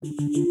Oh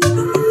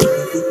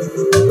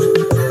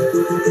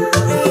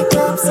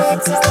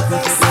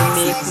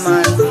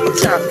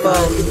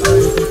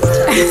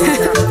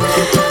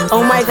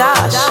my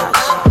gosh.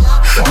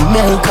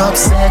 Makeup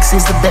sex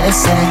is the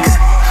best sex.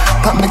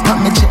 Pop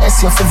me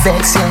chest, you for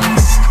vex,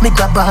 yes. Me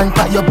grab a hand,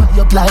 pat you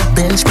up like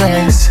bench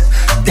press.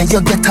 Then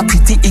you get a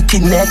pretty icky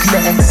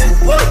necklace.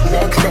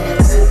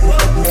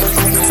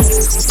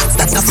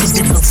 That a fit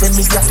the love when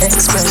me your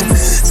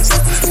express.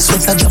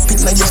 Sweat a drop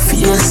it on your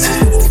face.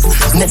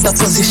 Never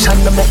position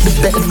to make the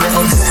bed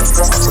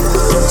rest.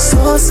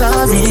 So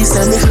sorry,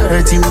 say me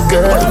hurt you,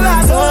 girl.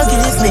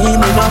 Forgive me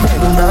no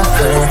remember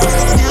her.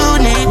 You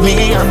need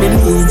me, I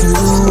need you.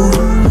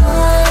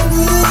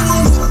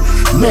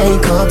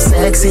 Makeup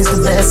sex is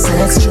the best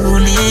sex,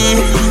 truly.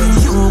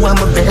 You are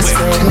my best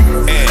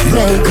friend.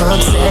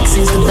 Makeup sex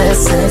is the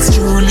best sex,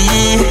 truly.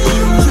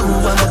 You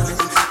are my best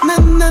friend. Na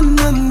na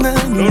na na.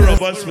 No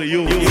robots for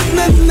you.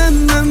 Na na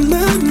na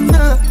na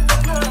na.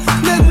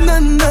 Na na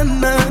na na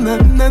na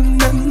na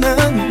na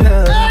na.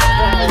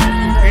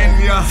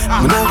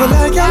 Me never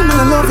like you, me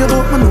love you,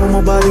 but me know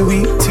my body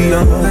weak to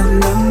you. Na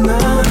na na.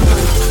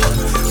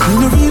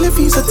 Me really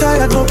feel so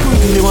tired, but me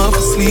really want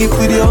to sleep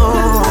with you.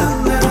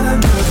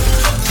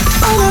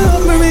 I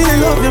really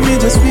love you, me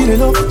just really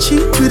love to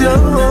cheat with you.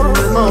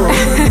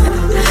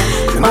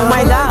 Oh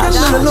my gosh.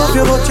 I love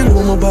you, but you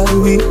know my body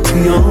weak to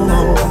you.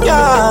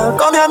 Yeah,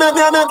 come here, make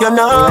you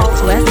know.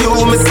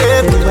 You me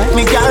say,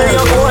 me girl,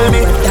 you hold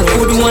me. That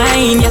good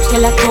wine, you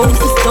tell a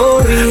cozy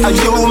story. And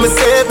you me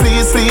say,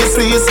 please,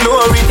 slow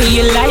it.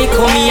 Feel like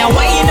how me a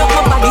wine up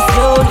my body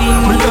slowly.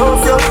 Me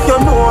love you, you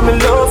know me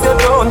love you,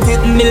 don't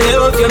it? Me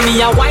love you,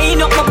 me a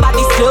wine up my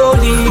body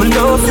slowly. Me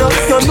love you,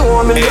 you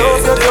know me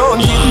love you,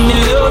 don't it? Me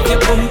love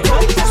you, come.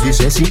 She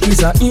said she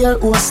is a ear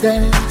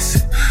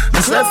hostess.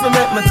 Myself to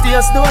make my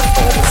tears do it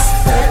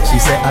first. She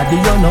said, Adi,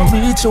 you no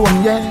reach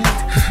home yet.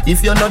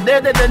 If you're not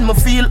dead, then me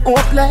feel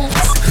hopeless.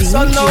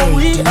 So now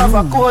we have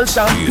a cold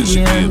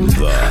champagne.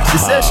 She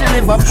said she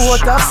live a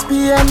Port of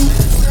Spain.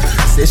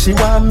 Say she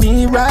want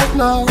me right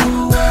now.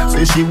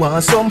 Say she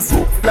want some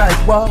fruit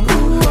like wow.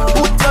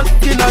 Put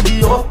your in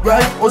the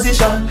upright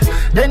position.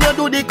 Then you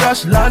do the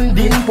crash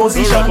landing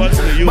position.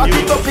 Back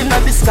it up in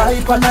the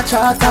sky on a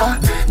charter.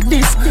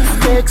 This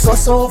takes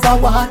us over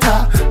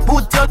water.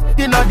 Put your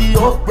in the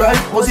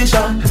upright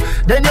position.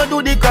 Then you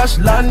do the crash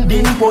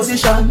landing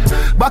position.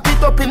 Back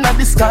it up in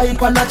the sky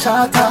on a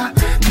charter.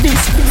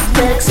 This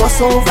takes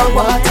us over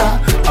water.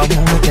 I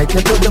wanna take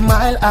you to the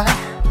mile high.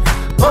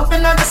 Up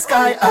in the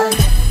sky high.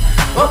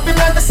 Up in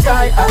the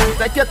sky high.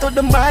 Take you to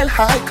the Mile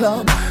High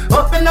Club.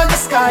 Up in the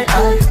sky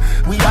high.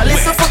 We all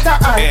listen for the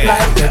high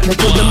light. Take you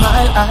to the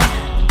Mile High.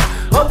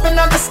 Up in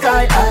the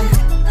sky high.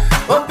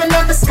 Up in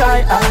the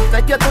sky high.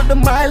 Take you to the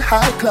Mile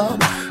High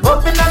Club.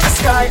 Up in the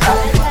sky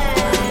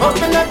high. Up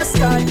in the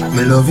sky high.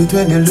 Me love it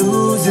when you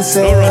lose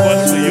yourself. No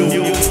robots for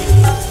you.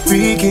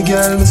 Freaky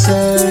girl, me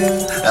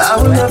say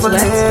I will never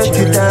let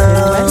you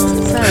down.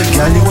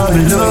 Girl, you want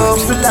me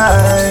love for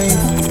life.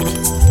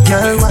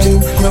 Girl,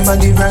 wine, your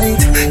body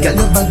right. Girl,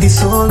 your body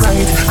so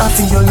right. I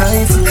feel your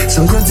life,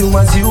 so you do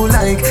as you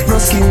like. Your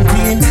skin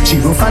clean, she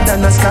rougher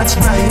than a Scotch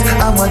Brite.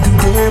 I want to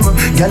them,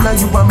 girl,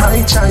 you are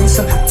my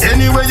choice.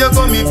 Anywhere you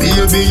go, me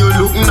baby, you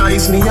look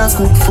nice. Me a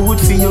cook food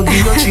for you,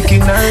 give you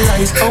chicken and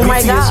rice. Oh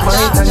my gosh. Me face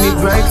white and it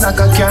bright like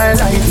a car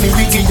light. Me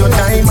we give you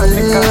time and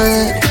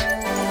liquor.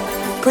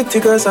 Pretty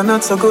girls are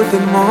not so good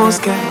in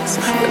most cases.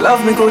 You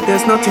love me good,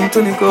 there's nothing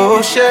to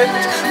negotiate.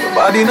 Your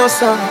body no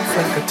soft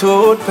like a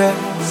toad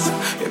paste.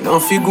 You know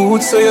feel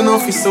good, so you know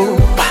feel so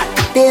bad.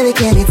 Baby,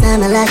 can you tell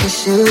me like a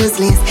shoes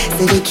list?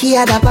 Say the key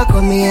at the back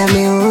of me and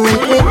my own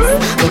clips.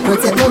 But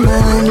protect my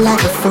mind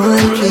like a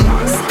phone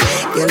case.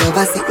 You love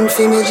a sitting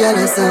for me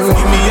jealous of.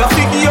 For me, I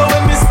figure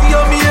when me see you,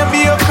 me and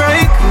be a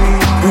cry queen.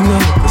 You know,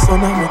 the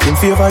sun I'm looking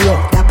favor you.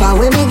 That part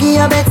when me give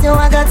you bet you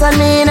I got on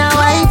me in a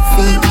white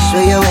feet.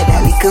 Show you where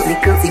that little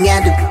thing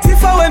I do.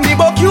 If I when me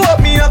buck you up,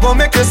 me I gon'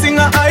 make you sing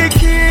a high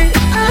key.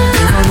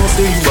 You know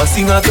say you a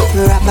singer too.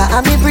 Rapper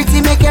and me pretty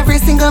make every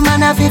single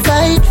man have a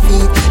 5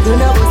 feet. You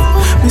know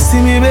me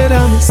see me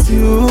better miss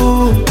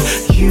you.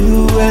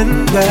 You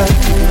and that.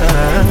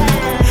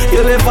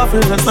 You live off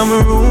in some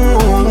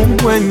room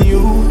when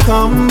you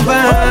come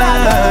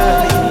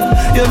back.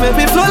 You make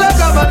me flow like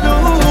a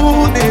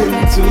balloon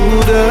into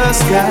the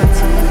sky.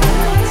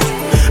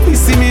 You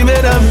see me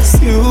better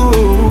miss you.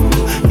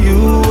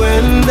 You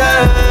and I.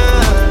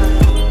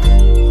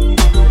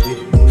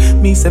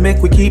 Me say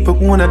make we keep it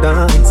wanna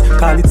dance.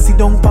 Call it sit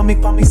down pa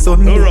me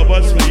son. No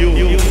robots for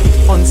you.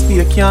 On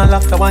spear can't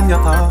laugh the one you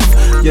have.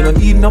 You don't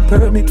need no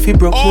permit for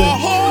broke way.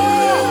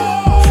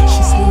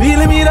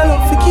 Really me the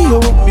love for you.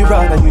 Me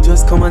rather you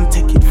just come and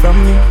take it from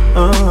me.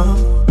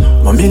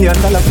 $1 million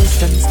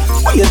questions.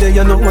 Why you there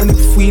you know and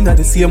if we not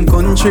the same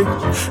country.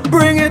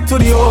 Bring it to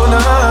the owner.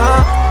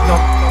 No.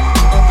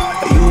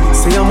 You didn't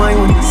say I'm my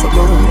own so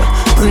long.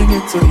 Bring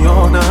it to the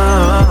owner.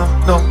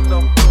 No.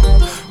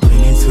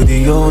 Bring it to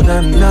the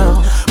owner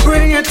now.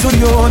 Bring it to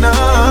the owner.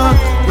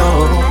 No.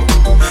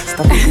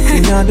 Stop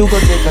everything I do, go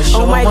take a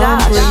shower. Oh my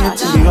gosh. Bring it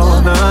to the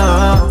owner.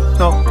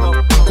 No.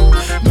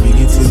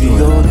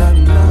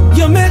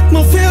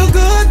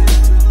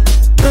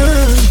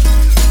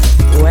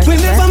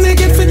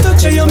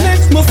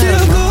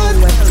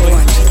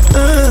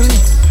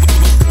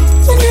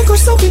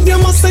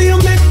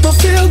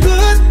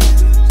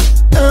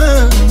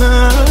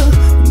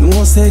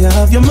 say you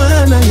have your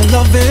man and you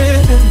love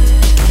him.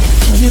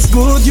 And it's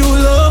good you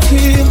love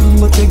him,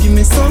 but you give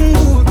me some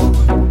good.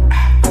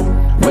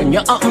 When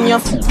you're up on your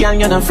foot, girl,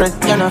 you're not friend,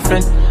 you're not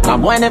friend.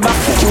 I'm why never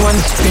fuck you and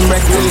spin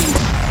break.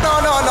 No.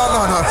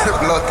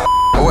 Look.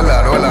 Hold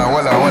on.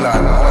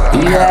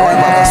 Yeah.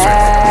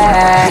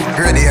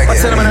 Ready again.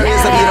 What's the name of the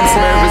race that I'm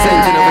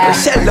representing over the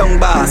Shell Down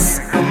Boss?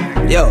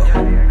 Yo,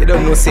 you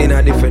don't know saying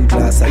a different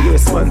class. Are you a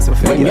sponsor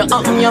for when you're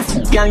up on your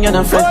foot, girl, you're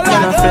not friend,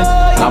 you're not friend.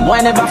 I'm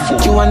why never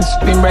fuck you and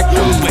spin break.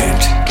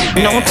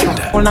 No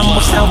talk, all I'm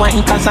most of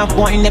wine, cause I'm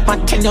going never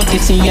tell you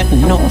this yet,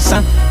 no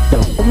son.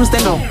 Almost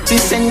then no, she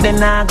send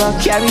then I go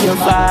carry your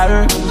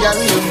fire.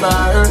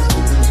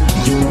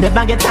 You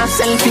never get a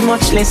selfie,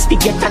 much less to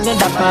get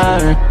another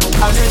bar.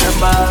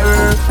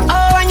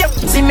 Oh, and you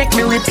see make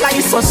me reply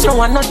so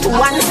slow and not to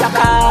answer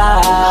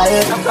call.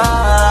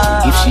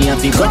 If she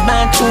have to go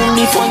back to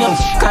me for your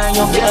can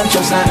you can't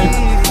just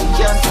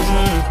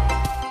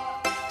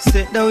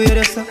sit down with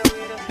us,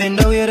 bend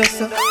down with us,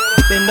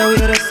 bend down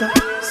with us,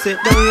 sit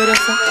down with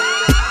us.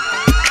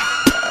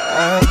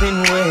 I've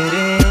been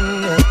waiting.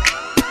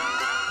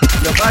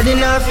 Nobody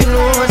nothing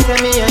know, say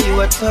me and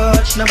you a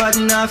touch.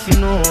 Nobody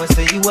nothing know,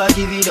 say you a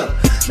give it up.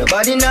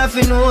 Nobody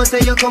nothing know, say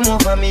you come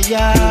over me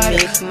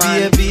yard.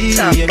 Baby,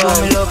 you know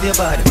me love your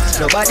body.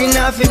 Nobody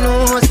nothing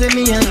know, say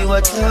me and you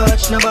a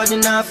touch. Nobody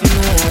nothing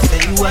know, say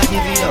you a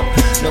give it up.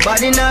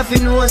 Nobody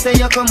nothing know, say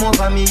you come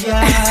over me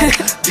yard.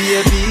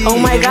 Baby, oh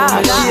my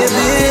gosh,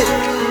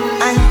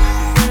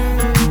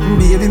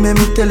 baby, let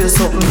me tell you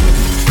something.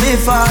 Me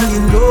fall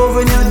in love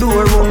when your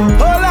door open.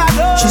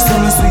 She say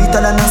me sweeter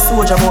than a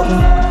soldier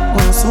button.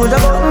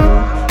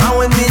 And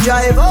when me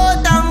drive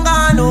out and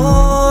gone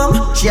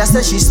home, she a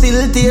say she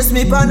still taste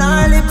me on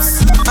her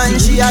lips. And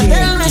she a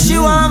tell me she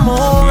want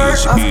more.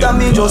 After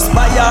me just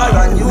buy her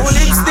a new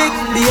lipstick.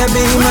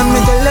 Baby, let me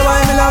tell you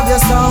why me love you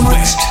so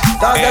much.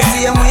 Cause the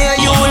same way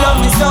you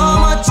love me so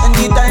much.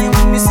 Anytime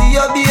when me see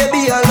your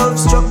baby, I love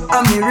struck.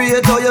 And me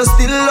rate how you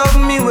still love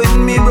me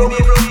when me broke.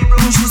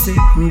 She say,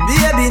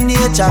 baby,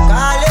 nature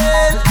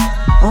calling.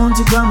 Won't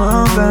you come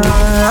over?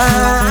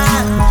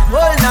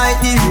 All night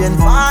the rain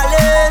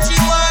falling. She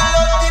want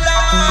love till the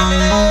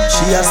morning.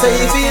 She a say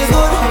feel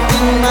good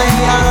in my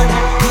yard,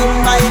 in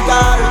my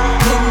car,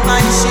 in my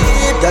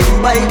ship. Girl, you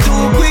buy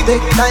too quick.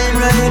 Take time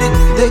ride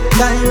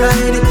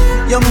it.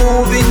 You're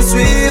moving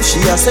swift. She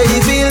a say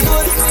feel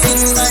good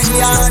in my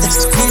yard,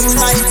 in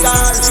my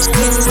car,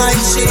 in my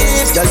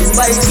ship. Girl, you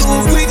buy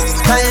too quick.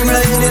 Time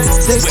ride it.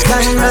 Take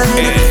time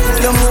ride it.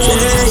 You're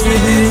moving.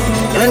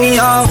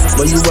 Anyhow,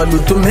 what you want to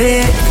do to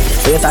me?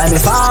 Every time I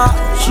fall,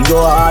 she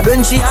go hard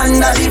when she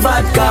under the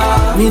vodka.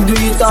 Me do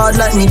it hard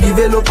like me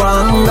develop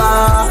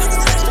anger.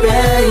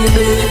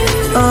 Baby,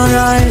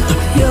 alright,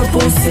 your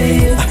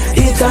pussy,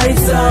 it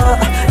tights up,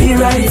 it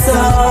rights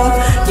up.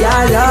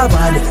 Yeah, your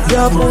body,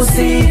 your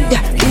pussy,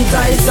 it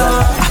tights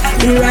up,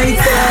 it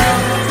rights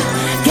up.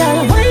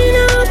 girl, wind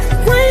up,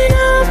 wind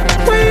up,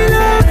 wind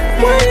up,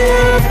 wind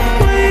up,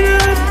 wind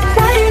up,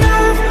 wind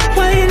up,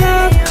 wind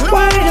up,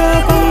 wind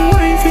up, oh,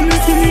 wine for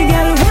me,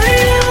 girl,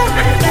 wind up,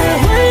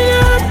 wind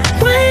up,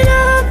 wind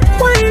up,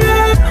 wind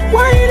up,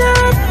 wind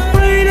up,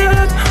 wind up, wind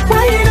up,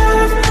 wind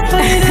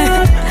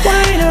up,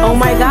 wind up. Oh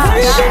my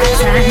gosh,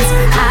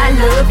 I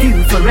love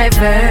you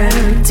forever.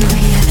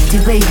 The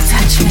way you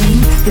touch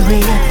me, the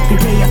way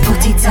you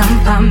put it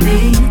on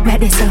me. Right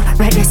there,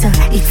 so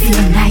it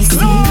feel nice.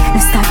 No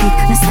stop it,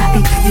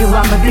 you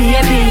are my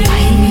baby.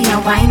 Wine me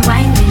a wine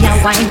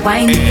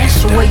me a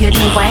show you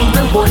the wine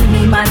will hold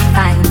me man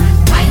fine.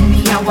 Wine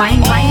me a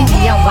wine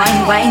me a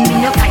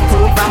fight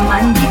over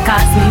man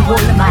because me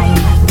hold mine.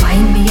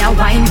 Wine me a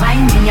wine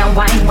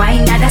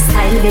other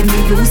style let me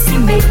use to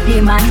make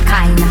the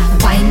mankind.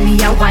 Wine me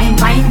a wine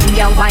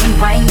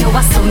you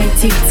a so me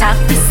TikTok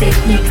to set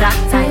me clock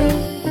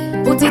time.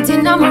 Put it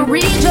in my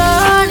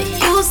region.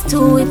 Used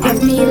to it can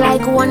feel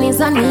like one is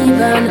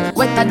uneven.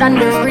 Wetter than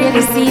the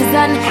rainy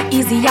season.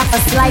 Easy up a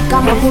slide,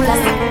 come a hula.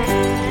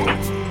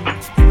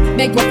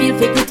 Make me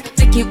feel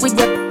take it with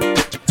your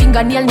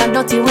fingernail, not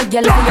dirty with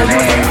your lie.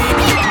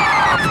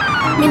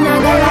 Me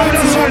not gonna lie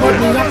to you, but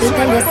me have to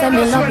tell you, say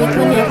me love it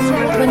when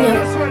you.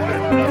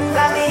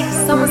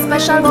 Something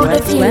special about the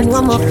feeling,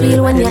 one more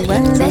feel when you're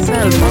in there.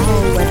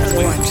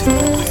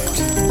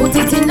 Put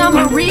it in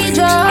my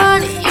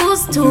region.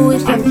 To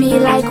it can feel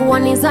like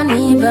one is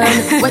uneven.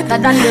 Wetter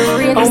than the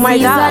rainy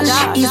season.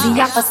 Easy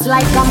up a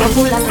slide, come a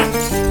full of.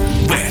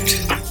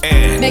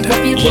 Make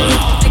me feel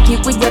take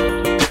it with your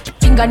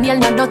fingernail,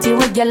 not dirty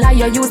with your lie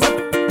you use it.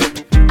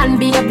 And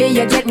baby,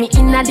 you get me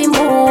in the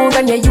mood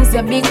when you use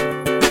your big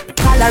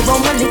collar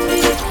around my lip.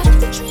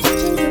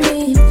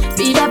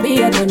 Baby,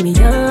 turn me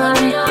on.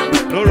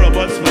 No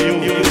robots for you.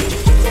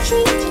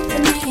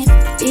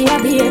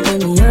 Baby, turn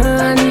me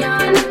on.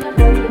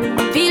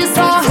 Feel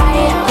so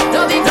high.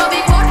 Love it,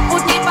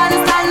 put it on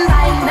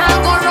standby. Now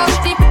go rush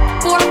the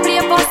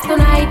foreplay bus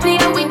tonight. Play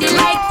with it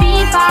like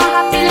FIFA.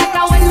 Happy like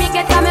when me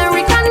get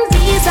American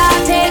visa.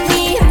 Take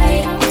me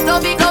high.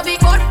 Love it, put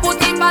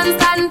it on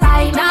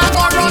standby. Now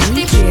go rush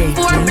the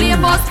foreplay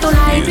bus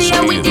tonight. Play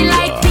with it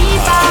like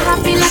FIFA.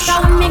 Happy like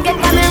when me get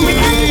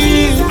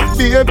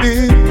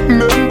Baby,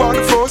 remember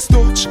the first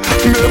touch.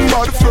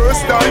 Remember the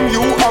first time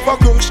you have a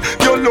crush.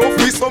 You love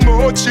me so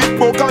much, it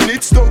broke and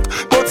it stuck.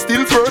 But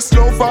still first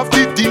love have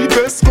the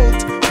deepest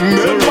cut.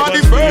 Remember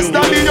the first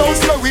time the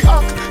house where we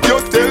act. You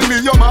tell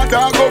me your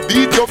mother go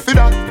beat you for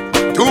that.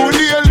 2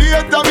 days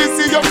later me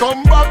see you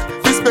come back.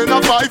 We spend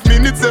a 5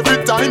 minutes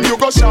every time you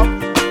go shop.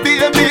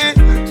 Baby,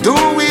 2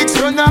 weeks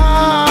run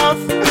off.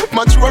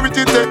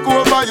 Maturity take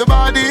over your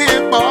body,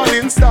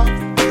 balling stop.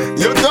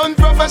 You done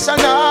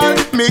professional,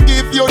 me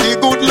give you the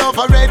good love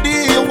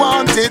already. You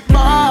want it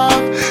back.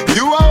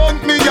 You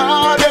want me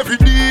yard every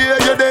day.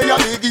 You there a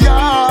big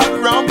yard,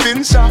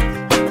 ramping shop.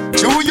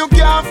 True you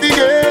can't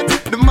forget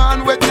the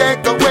man we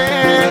take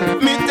away.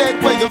 Me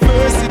take away your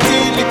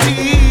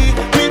versatility.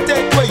 Me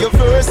take away your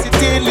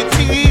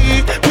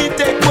versatility. Me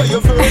take away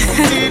your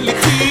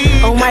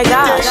versatility. Oh my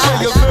gosh. Me take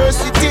away your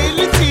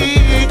versatility.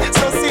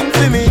 So sing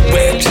for me.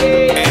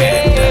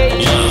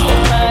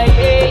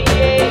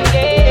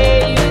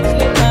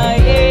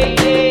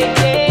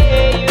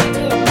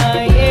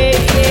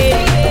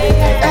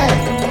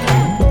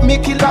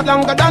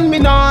 Longer than me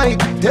night.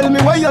 Tell me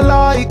what you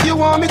like. You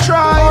want me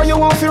try or you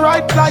want to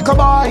ride like a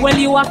bike? Well,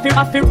 you have to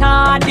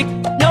hard.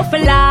 No for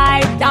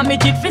life.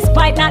 Damage it for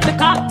spite, not the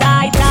cop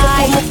die.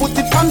 So come put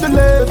it on the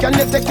left and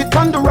you take it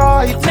on the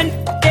right. Then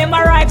them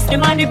a ripes,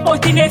 them and the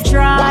boat in a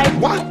try.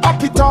 One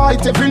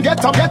appetite, every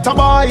get a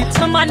bite.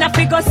 Some man a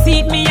figure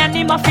seat me and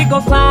him a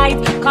figure fight.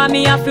 Call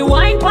me a fi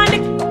wine pon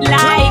it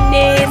like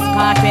this.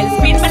 Cartel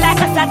spin me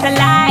like a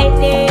satellite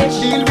dish.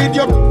 Deal with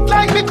you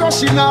like me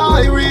crushing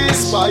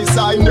iris. Spice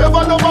I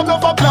never love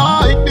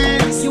like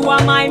this. You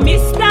are my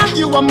mister.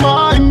 You are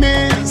my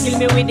miss. Kill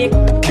me with it.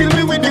 Kill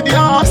me with the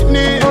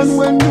darkness. And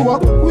when you a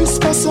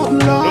whisper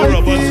something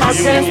like this, I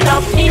can't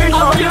stop hearing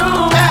of you.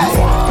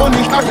 Funny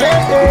me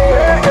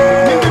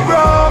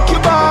broke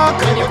your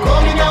back. When you're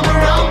coming I'm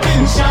around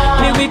in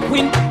shot. Me with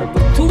win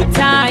 2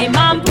 times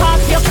and pop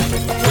you.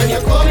 When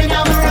you're coming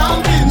I'm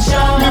around in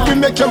shot. Me will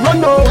make you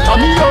run out of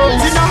me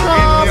house in a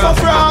half a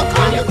frack.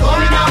 When you're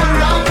coming I'm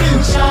around in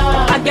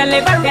shot. I can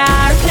live a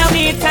rare. Now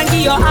me can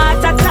give your heart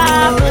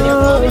attack.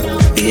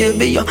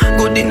 Baby, you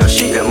good in a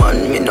share, man.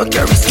 Me no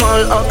carry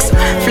small axe.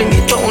 Fling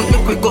it down,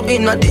 make we go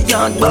in at the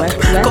yard back.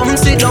 Come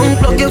sit down,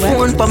 plug your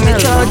phone pa me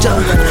charger.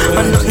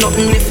 And not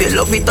nothing if you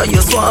love it or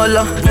you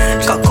swallow.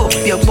 Cock up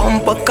your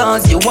bumper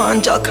cause you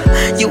want jack.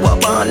 You a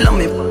ball of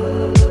me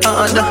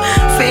harder.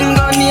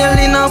 Fingernail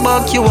in a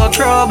back, you a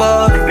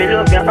crabber. Me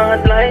love your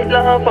heart like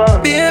lava.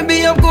 Baby,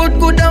 you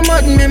good and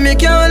mad, me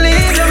can't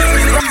leave you.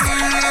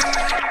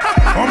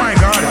 Oh my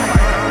God.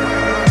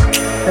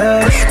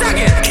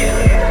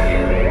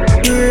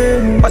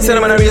 What's the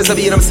man I raise up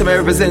here? I'm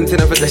representing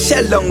for the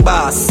Shell Down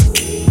Boss.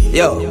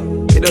 Yo,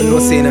 you don't know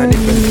saying a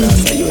different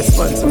class. Are you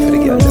responsible for the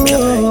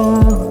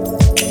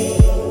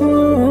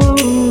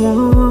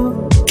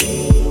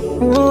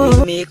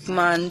girl? Make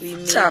man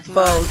tap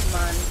out.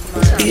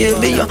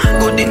 Baby, you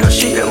good in a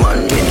share,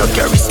 man. Me no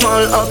carry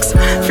small axe.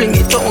 Fling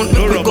it down,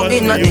 make we go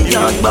in at the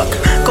yard back.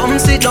 Come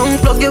sit down,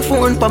 plug your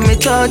phone pa me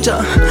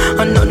charger.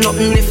 And not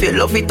nothing if you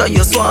love it or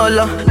you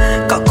swallow.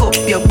 Cock up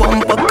your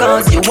bumper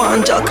cause you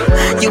want jack.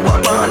 You a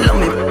ball of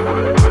me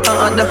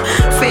harder.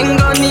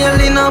 Fingernail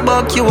in a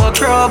back, you a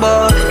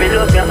crabber. Me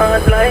love your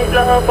heart like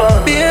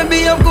lava. Baby,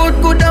 you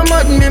good and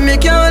mad, me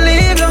can't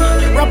leave you.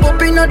 Wrap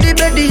up in a the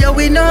bed, yeah,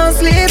 we not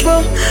sleep.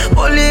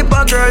 Only a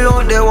girl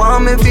out there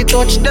want me fi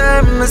touch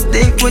them. Me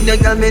stick with the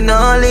girl, me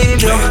not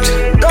leave you.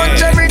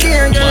 Touch every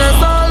day, girl,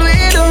 that's all we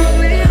do.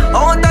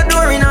 Out the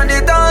door in a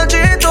the tall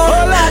tree too.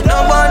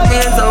 No bad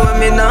means so when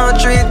me not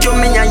treat you.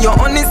 Me and you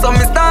honey, so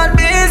me start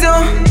busy.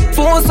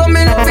 Force so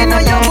me love in a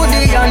your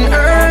body and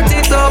hurt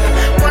it up.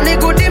 When the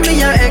goodie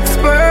me a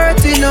expert,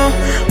 you know.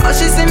 As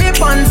she see me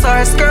pants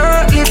or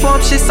skirt lift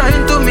up, she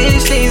signed to me,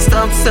 she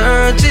stop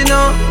searching, you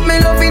know. Me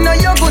love in a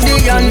your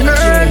goodie and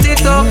hurt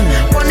it up.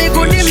 When the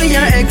goodie me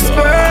a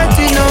expert,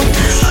 you know.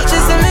 As she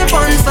see me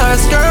pants or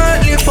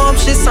skirt lift up,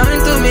 she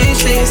signed to me,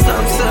 she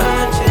stop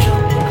searching.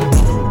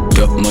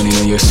 That money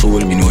on your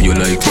soul, me know you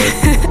like that.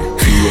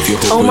 Feel of your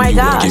hope oh my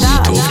God. Give me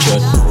tough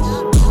chat.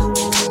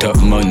 That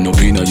man up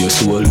in your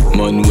soul.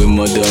 Man when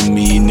mother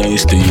me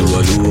nice to you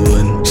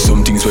alone.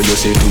 Some things what you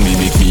say to me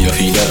make me a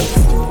feel that.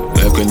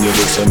 Like when you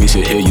vex me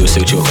say hey you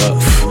set your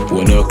half.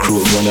 Wanna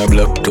crook, wanna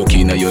black tuck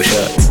in your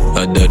shot.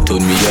 And that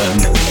turn me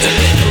on.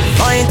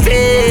 Point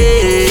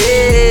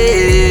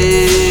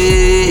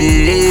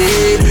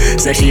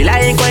so she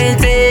like point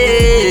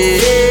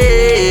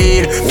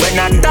when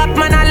I talk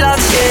man I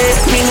love shit.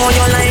 Me know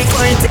you like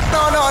point.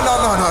 No.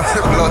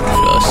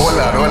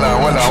 Blood.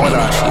 Hold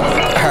on.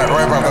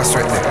 Right back the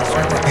straight there.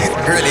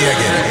 Ready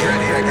again.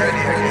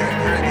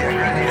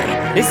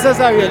 This is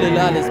a really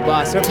lawless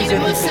boss representing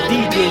the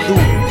DJ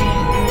Doom.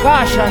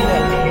 Caution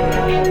them.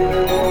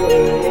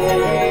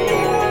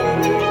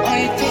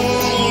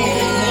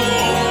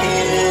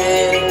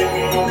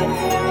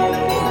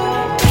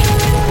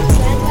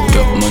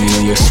 Got money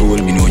on your soul,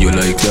 me know you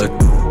like that.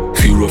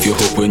 Fear of your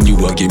hope when you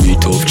a give me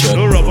tough chat.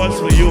 No robots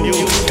for you.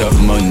 That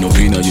man up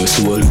in your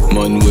soul.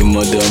 Man when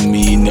mother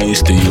me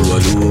nice to you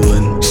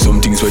alone.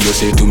 Some things things what you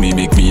say to me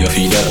make me a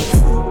feel off.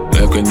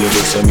 Like when you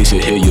vex and me say,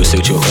 hey, you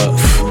set your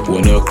off.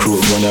 Wanna crow,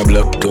 wanna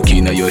block, tuck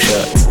in your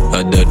shot.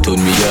 And that turn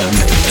me on.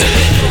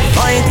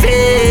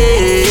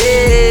 Pointed.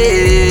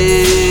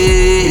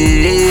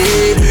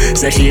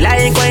 So she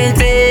like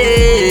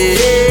pointed.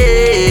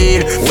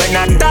 When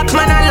I talk,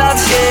 man, I love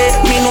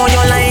shit. Me know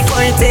you like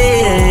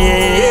pointed.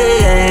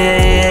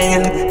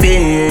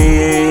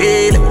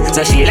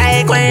 So she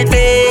like pointed.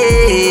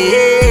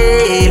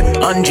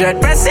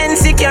 100%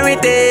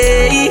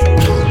 security.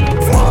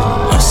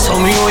 So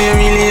me know you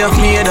really have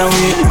me that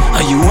way.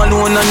 And you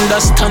alone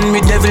understand me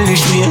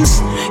devilish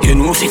ways. You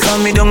know if you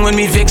calm me down when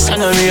me vex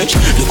and I rage.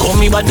 You call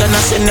me bad and I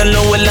send a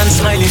low and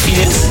smiley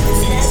face.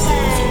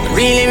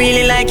 Really,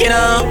 really like you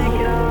now.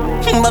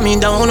 But me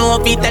don't know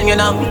what to tell you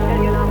now.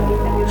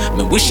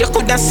 Me wish you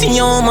could have seen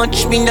how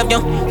much me love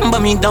you.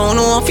 But me don't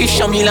know if you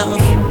show me love.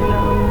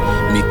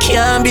 Me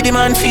can't be the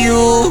man for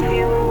you,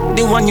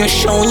 the one you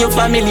show your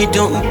family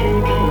to.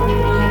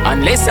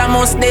 Unless I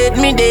must dead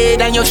me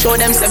dead and you show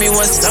them say me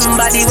was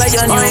somebody where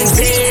you know.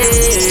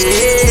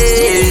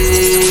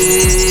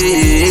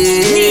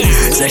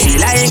 So she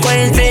like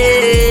when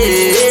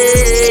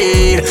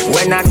fade.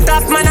 When I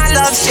talk man I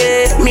love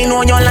shit. Me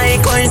know you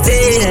like when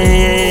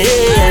fade.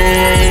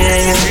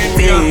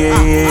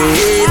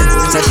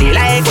 So she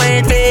like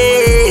when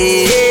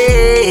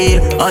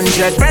fade.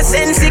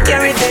 100%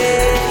 security.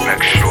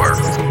 Make sure.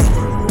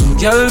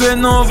 Girl,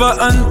 bend over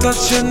and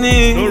touch your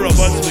knee.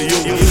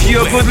 If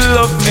you could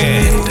love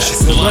me. She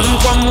said, when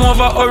come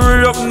over,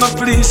 hurry up, no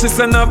please. She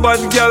said, no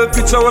bad girl,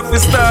 picture what we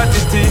start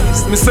it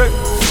is. Me say,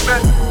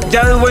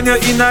 girl, when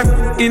you're in a,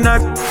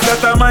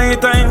 that a my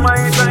time.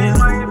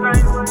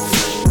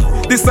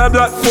 This a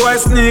black boy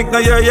sneak, now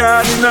your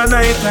yard in a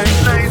night time.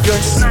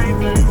 Yes.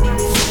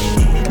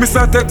 Me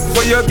say, take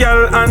for your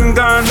girl and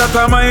gone, that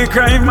a my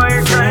crime.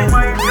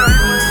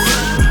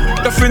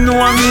 If you know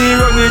me,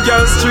 run the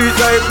girl street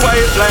like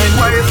white line.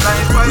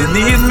 You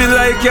need me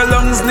like your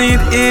lungs need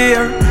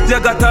air. You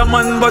got a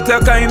man but you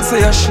can't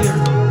say a share.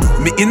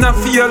 Me in a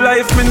fear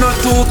life, me not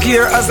too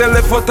care. As I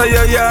left out of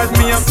your yard,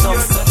 me am here.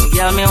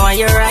 Girl, me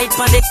want you right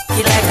on the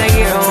like a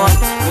hero.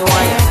 Me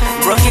want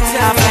you broke it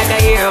off like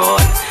a hero.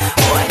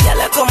 Boy,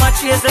 girl, I come and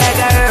chase like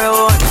a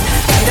hero.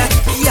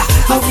 Yeah,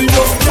 how we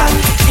love that.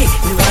 Hey,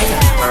 me want you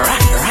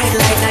right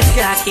like a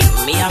jacket.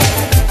 Me up.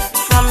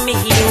 From me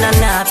in a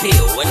nappy.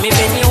 When me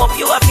bend you up,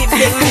 you have to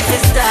beg me to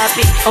stop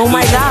it. Oh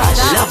my gosh.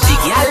 Love the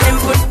girl and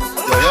put.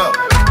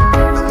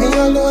 Me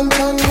alone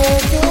can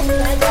make you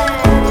fly.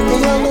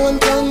 Me alone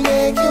can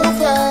make you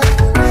fly.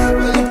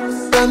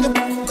 When you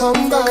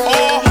come back,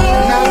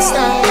 nice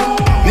time.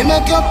 Me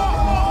make you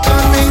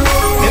charming.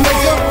 Me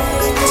make you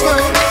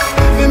smile.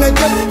 Me make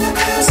you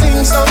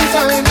sing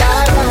sometime.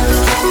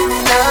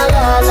 La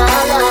la la la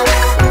la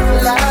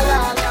la.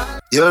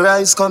 Your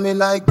eyes coming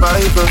like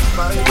Bible.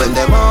 When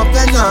them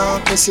open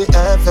up, you see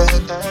heaven.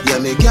 Yeah,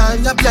 me girl,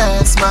 you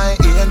bless my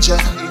angel.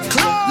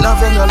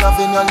 Loving you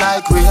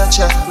like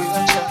Rachel.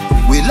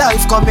 We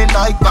life coming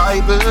like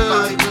Bible.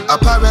 A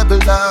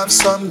parable of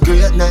some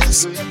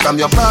greatness. From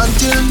your born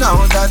till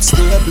now, that's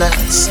still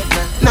blessed.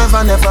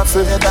 Never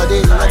afraid of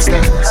the last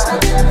days.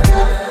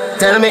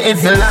 Tell me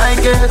if you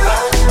like it.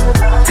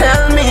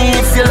 Tell me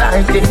if you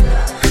like it.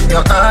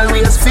 You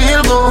always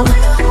feel good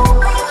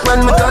when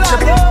we touch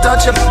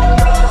up.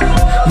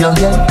 Yeah.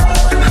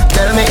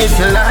 Tell me if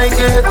you like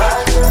it.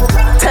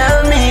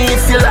 Tell me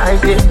if you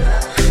like it.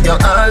 You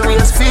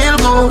always feel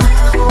good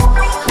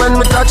when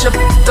we touch up.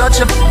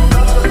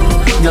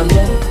 Yeah.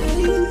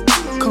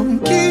 Come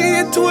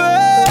get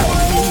away.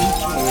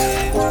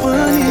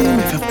 Money,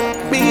 if you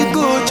be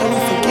good, I will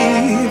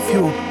forgive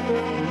you.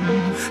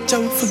 I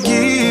will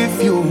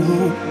forgive you.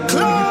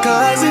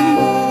 Cause it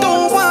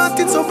don't want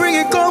it, so bring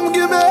it, come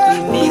give me.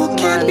 You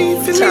can't be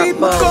if you need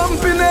my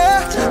company.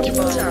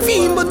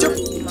 Fiend, but you're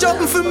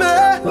jumping for me.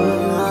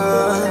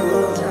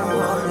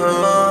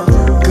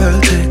 Girl,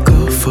 take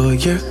off all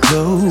your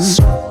clothes.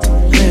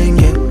 Hang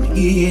it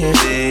here.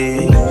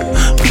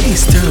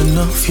 Please turn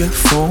off your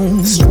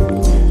phone.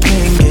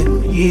 Hang it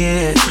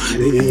here.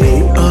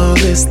 All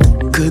this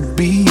could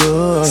be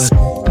yours.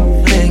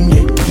 Hang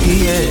it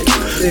here.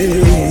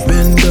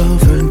 Bend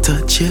over and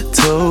touch your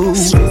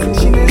toes.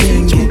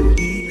 Hang it.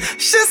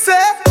 She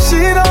said she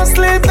don't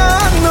sleep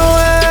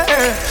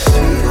nowhere.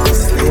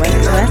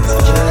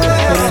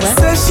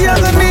 Say she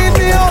gonna meet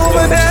me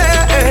over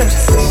there.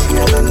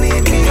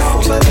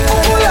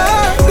 Oh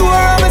Lord, do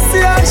her me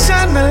see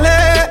action me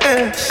lay.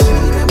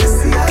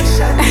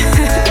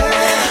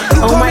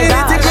 Oh my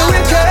gosh.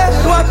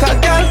 What a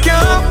girl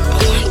can.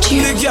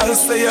 The girl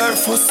say her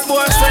first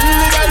boyfriend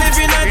nigga live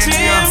in a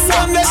dream.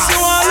 Someday she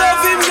want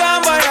love him down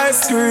by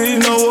ice cream.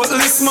 No what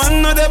this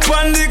man no dey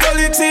on the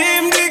gully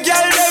team. The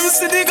girl them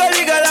see the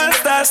gully girl and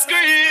start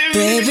scream.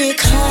 Baby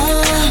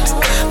come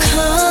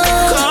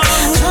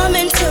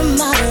into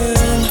my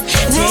room.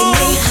 Take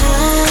me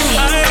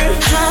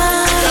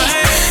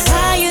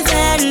higher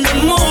than the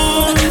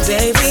moon.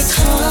 Baby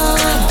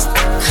come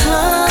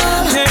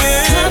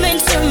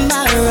into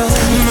my room.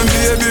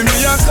 Baby me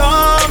a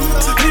come.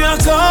 Me a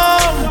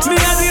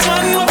the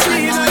man who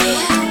please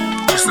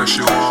say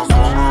she want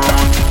come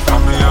round,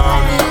 and me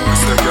all. Me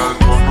say girl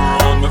come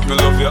round, make me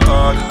love you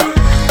all.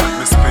 Make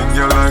me spin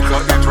you like a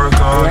hit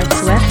record.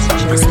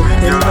 Me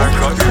spin you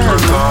like a hit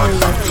record.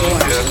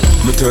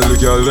 Yeah. Me tell the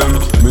girl them,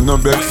 me no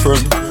beg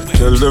friend.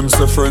 Tell them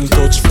say friend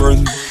touch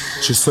friend.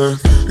 She say,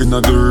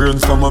 inna the rain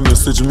from a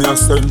message me a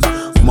send.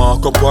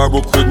 Mark up her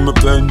book with me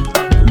pen.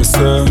 Me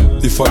say,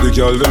 if I the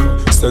girl them,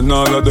 send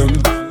all of them.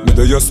 Me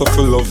the just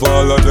full love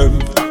all of them.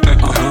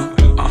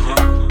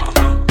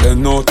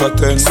 10 out of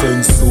 10,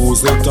 send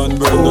Suzette and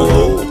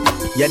Bernard.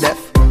 Yeah, def.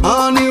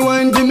 Honey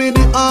wine, give me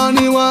the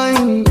honey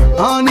wine.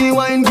 Honey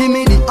wine, give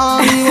me the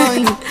honey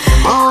wine.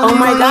 Oh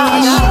my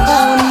gosh.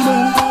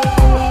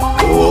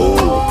 Oh,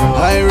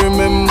 I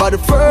remember the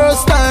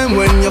first time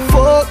when you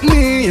fucked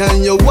me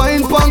and you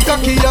wine pon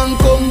cocky and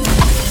come.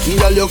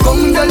 Girl you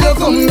come, girl you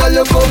come, girl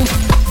you come.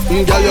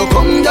 Girl you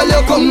come, girl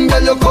you come,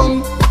 girl you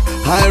come.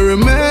 I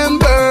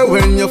remember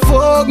when you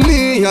fuck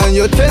me and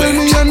you tell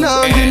me you're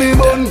not give me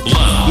bun.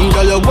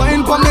 Girl you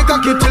wine pon me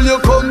cocky till you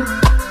come.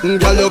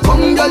 Girl you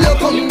come, girl you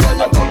come, girl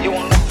you come.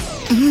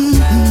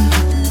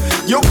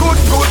 You good,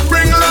 good,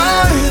 bring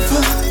life.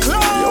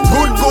 You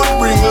good, good,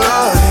 bring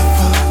life.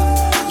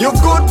 You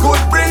good,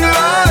 good, bring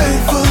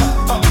life.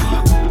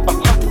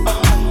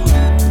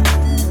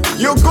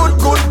 You good,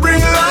 good,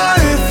 bring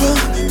life.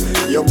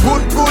 You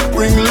good, good,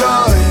 bring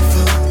life.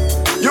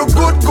 You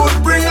good, good,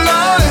 bring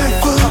life.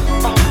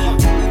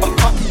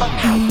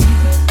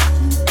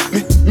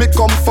 Me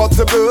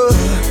comfortable.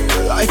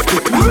 Life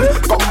between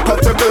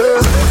compatible.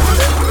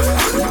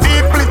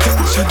 Deeply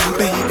tension,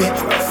 baby.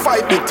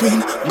 Fight between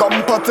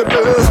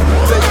compatible.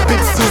 Take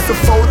pictures of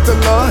photo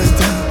light.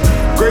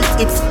 Great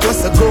hips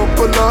plus a go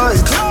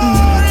polite.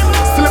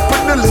 Slip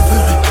with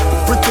delivery.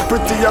 Pretty,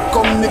 pretty, I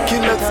come Nikki,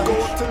 let's go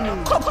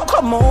tonight.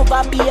 Come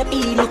over,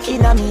 baby,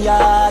 looking at me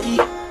eye.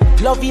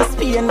 Love is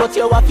pain, but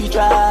you have to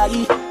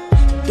try.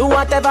 Do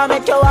whatever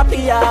make you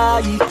happy,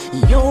 aye.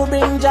 You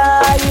bring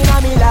joy in my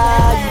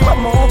life.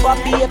 Come over,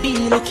 baby,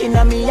 looking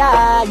at me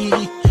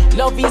eye.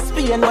 Love is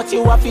pain, but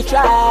you have to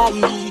try.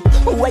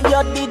 When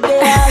you did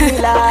the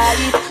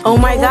life. Oh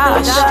my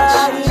gosh.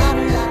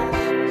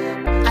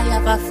 I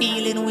have a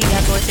feeling we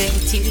are going to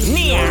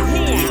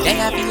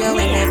There I feel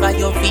whenever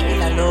you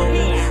feel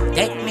alone.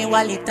 Take me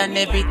wallet and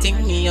everything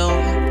me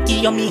own.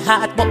 Give you me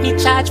heart but me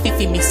charge fi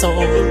me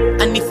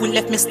soul. And if we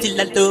left me still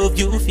I love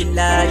you for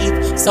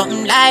life.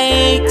 Something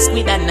like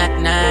sweet and not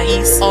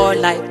nice. Or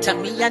like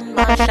Tammy and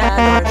Marshall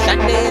or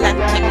Chandel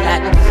and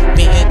Kimlan.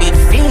 Baby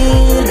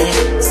feel me,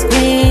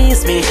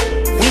 squeeze me.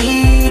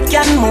 We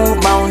can move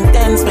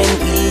mountains when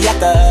we are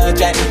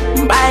touching.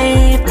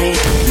 Bite me,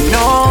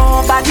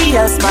 nobody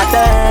else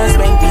matters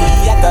when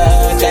we are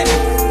touching.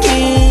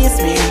 Kiss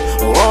me,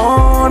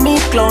 hold me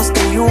close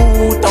to you,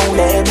 don't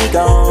let me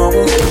go.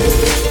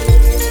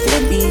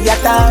 When we are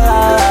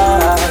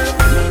touch.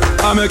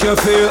 I make you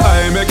feel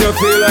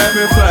like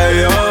me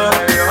fly, oh.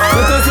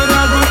 Let us see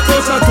that good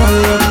touch I tell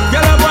you.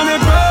 Get up on the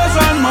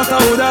person, matter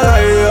who that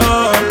I,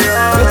 oh.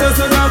 Let us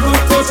see that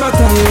good touch I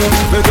tell you.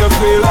 Make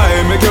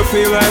you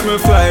feel like me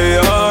fly,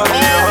 oh.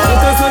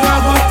 Let us see that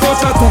good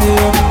touch I tell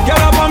you.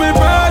 Get up on the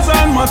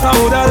person, matter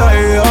who that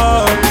I,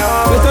 oh.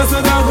 Let us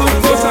see that good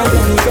touch I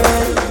tell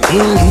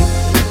you.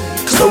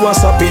 So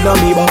what's up in a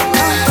me back?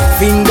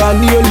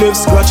 Fingernail left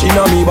scratching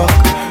on me back.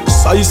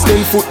 Size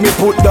 10 foot me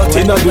put that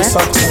in a the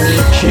socks.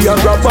 She a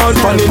grab on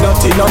panny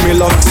that in a me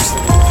locks.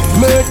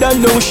 Made that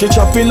now she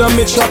chopping on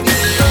me chop.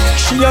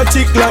 She a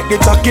tick like the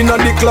tack in a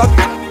the clock.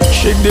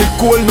 She did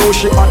cool now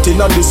she hot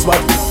in a the spot.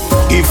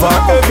 Give her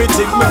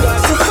everything me got.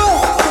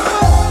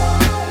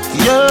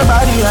 Your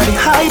body are the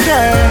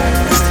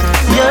highest.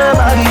 Your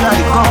body are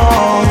the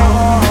gold.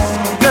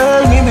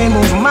 Girl me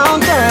move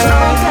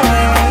mountains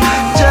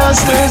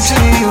just to see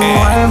you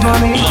wine for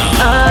me.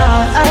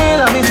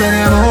 I love it when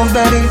you move,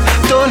 baby.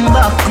 Turn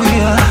back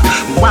clear,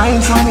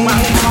 wine for me.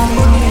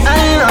 I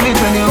love it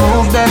when you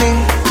move, baby.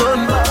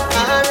 Turn back.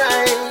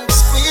 Alright,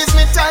 squeeze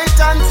me tight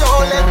and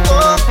don't let go.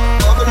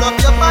 Bubble up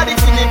your body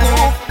for me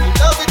move.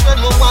 Love it when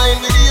we wine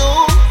with you.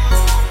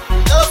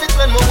 Love it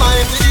when we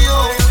wine with you.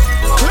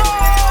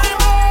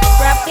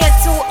 Wrap your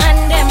two and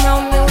them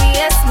round me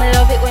waist. I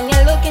love it when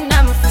you're looking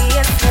at my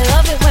face. I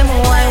love it when we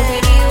wine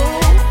with you.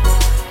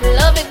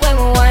 Love it when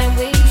we wine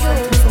with you.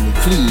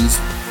 Please,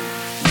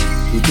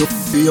 put your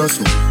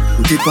yourself,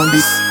 put it on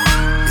this.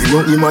 You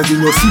don't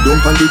imagine your feet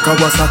dump on the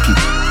Kawasaki.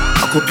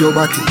 Pack up your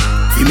body,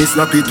 see me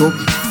snap it up.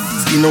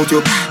 Skin out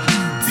your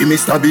see me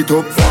stab it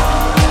up.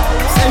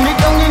 Send me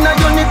down in a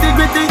your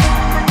nitty-gritty.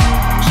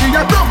 She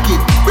a broke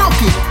it.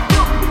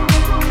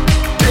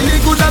 Any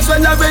good as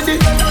when I'm ready.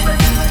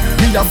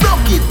 Me a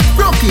broke it.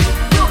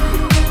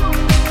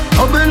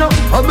 Bubble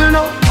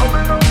no.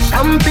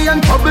 Champion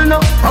bubble no.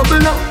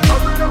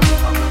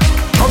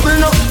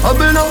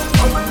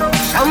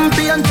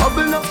 Champion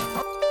bubble no.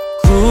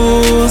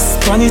 Cruise,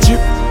 funny trip.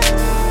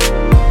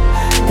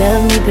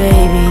 Tell me,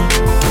 baby.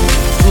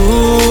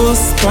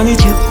 Cruise, funny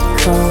trip.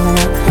 Coming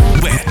up.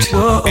 Wet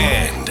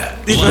and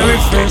the very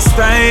first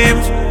time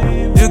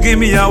You give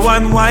me a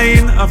one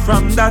wine,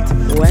 from that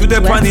to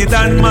the funny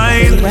than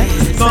mine.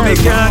 No, me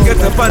can't get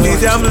up on the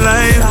damn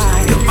line.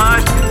 You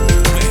mad?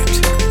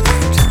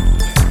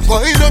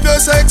 Wind up your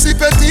sexy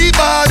petite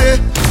body.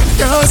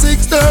 Yeah,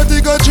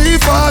 6:30 go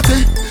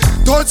 3:40.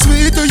 Touch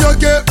sweet till you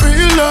get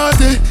real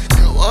naughty.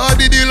 You want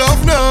the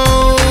love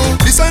now.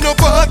 This ain't no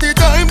party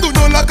time. Do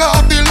not lock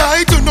off the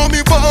light. You know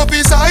me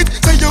puppy side.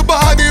 Say your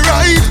body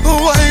right.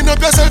 Wind up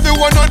yourself, you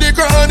want the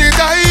granny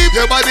type.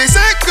 Your body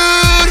say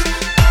good.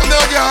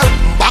 Now girl,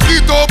 back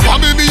it up.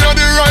 I mean me on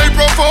the right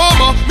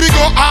performer. Me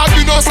go hard,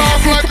 me no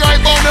soft like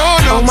right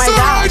banana. Oh my so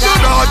God. ride your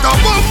daughter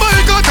from my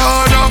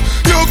katana.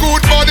 Your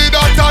good body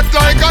that hot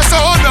like a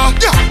sauna.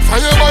 Yeah,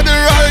 fire body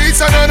right,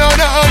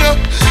 na.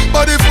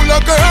 Body full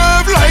of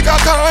curve like a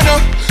corner.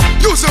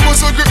 You say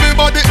must grip me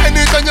body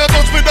anytime you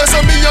touch me. That's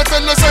me I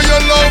tell you say you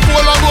love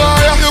all a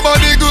boy. Your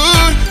body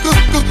good,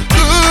 good.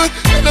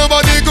 Your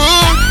body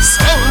good,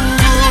 so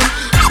good.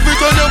 Put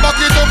on your back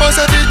it up and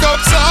set it up,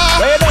 sir.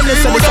 Where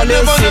you done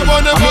this, never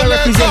I'm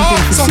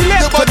representing for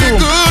Select to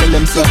do. Tell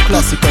them some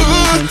classical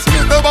movements.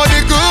 Your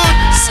body good,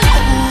 so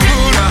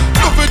good.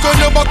 Put on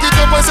your back it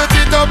up and set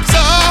it up, sir.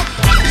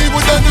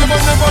 Never. You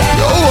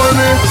want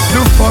me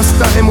the first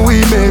time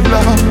we made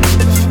love.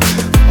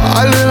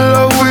 I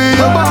love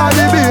with your body,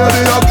 baby.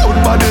 Your good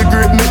body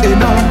grip me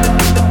enough.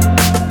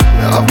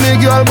 You have me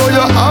girl, but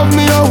you have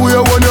me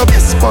away when you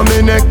kiss for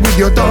me neck with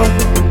your tongue.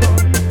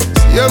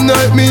 Same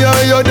night me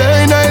and your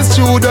day nice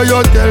shooter.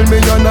 You tell me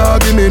you're not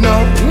give me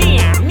now.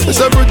 It's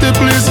a pretty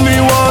please me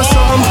want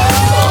some.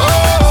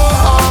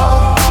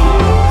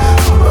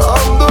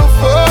 From the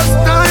first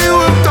time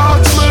we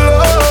touch me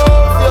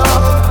love, yeah.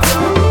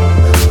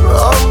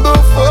 From the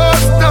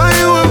first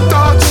time we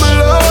touch me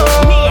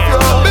love,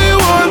 yeah. Me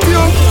want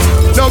you.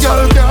 No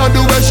girl can't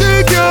do what she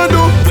can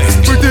do.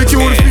 Pretty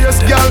cute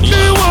face girl,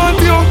 me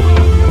want you.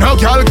 No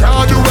girl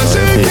can't do what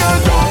she can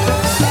do.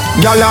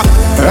 Gala,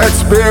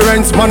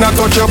 experience man a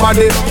touch your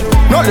body.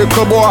 No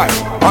little boy,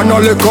 and no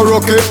little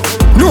rookie.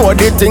 Know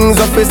the things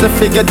up is if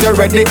you get you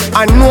ready.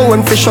 I know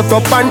when fi shut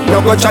up and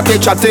no go chatty.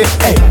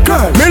 Hey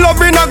girl, me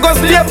loving a go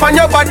stay on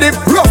your body.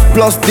 Rough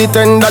plus the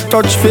tender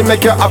touch fi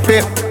make you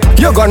happy.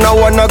 You gonna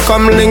wanna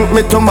come link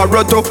me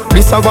tomorrow too.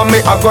 This is what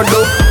me a go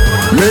do.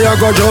 Me a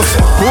go just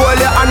hold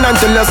your hand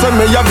until you see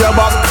me have your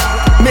back.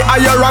 Me a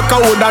your rock,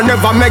 I woulda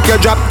never make you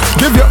drop.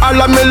 Give you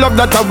all of me love,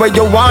 that's the way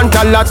you want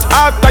a lot.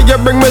 After you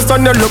bring me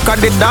son, you look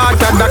at the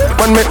data that.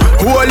 When me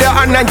hold your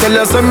hand until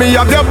you see me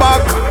have your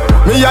back.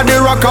 Me a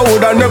the rock, I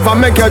woulda never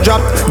make you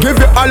drop. Give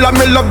you all of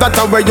me love, that's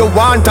the way you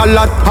want a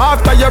lot.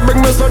 After you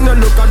bring me son, you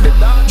look at the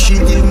data. She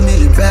give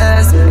me the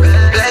best.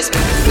 Bless.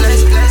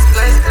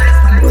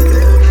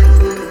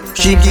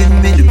 She give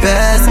me the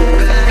best.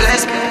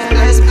 Bless.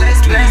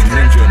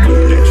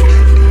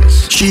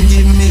 She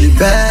give me the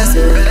best.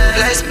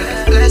 Bless.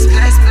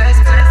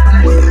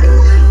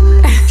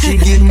 She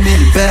give me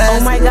the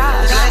best. Oh my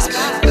gosh.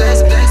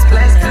 Bless.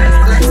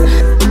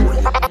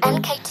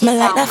 Me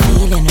like that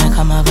feeling when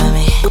come over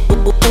me.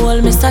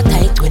 Hold me so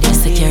tight with your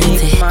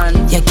security.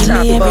 You give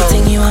me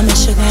everything you want, me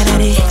sugar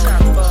daddy.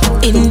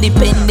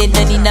 Independent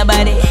and in the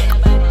body.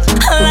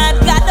 Lord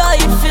God, oh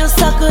you feel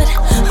so good.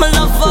 My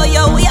love for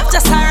you, we have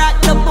just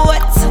rock the boat.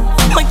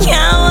 Me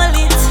can't hold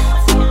it,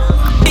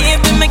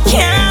 baby, me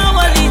can't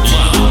hold it.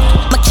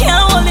 Me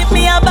can't hold it,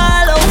 me a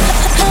ball out.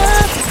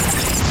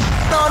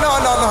 No.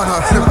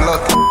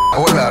 Blood.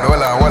 Hold on.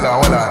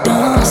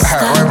 Don't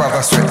stop. Right back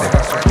the sweat.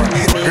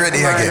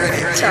 Ready again.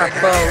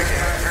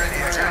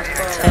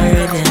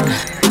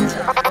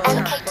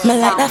 Me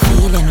like that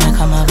feeling when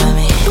come over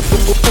me.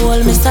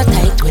 Hold me so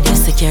tight with your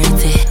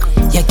security.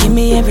 You give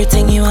me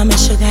everything you want, me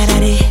sugar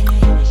daddy.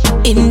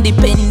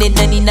 Independent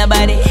and in the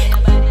body.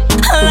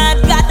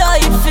 Lord God, oh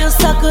you feel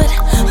so good.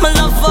 My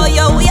love for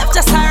you, we have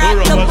just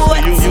rock the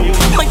boat.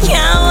 Me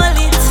can't hold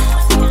it,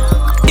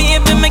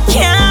 baby, me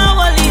can't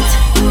hold it.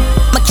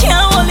 Me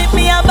can't hold it,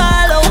 me a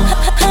ball out.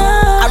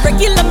 A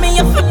regular me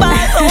a fi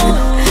ball out.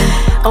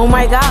 Oh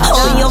my God.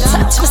 Oh, you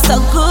touch me so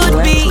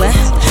good, B.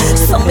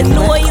 So me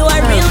know you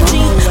are real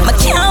G. Me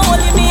can't hold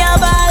it, me a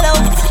ball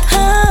out.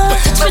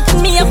 Touch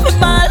me a fi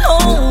ball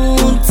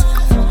out.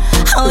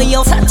 Oh,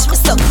 you touch me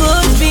so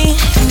good, B.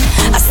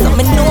 I saw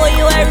me know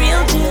you are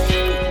real G.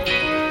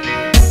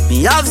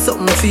 Me have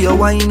something for you,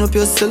 wind up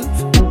yourself.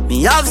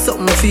 Me have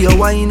something for you,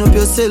 wind up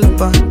yourself.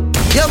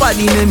 Your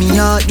body make me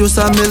heart just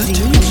a melt.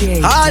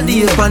 All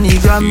day on the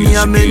gram me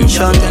a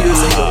mention.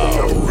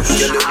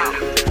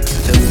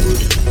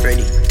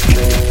 Ready.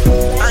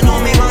 I know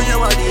me want your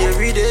body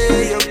every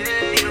day.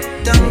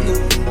 Tango,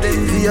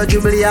 for your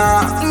jubilee.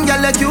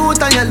 Girl, you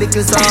cute and you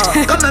little soft.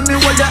 Come and me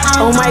hold your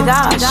arm. Oh my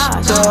gosh.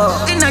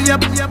 Inna your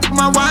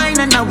my wine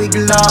and a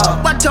wiggle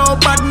up. Watch how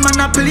bad man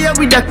a play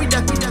with that.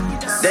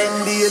 Then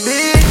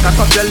baby, cock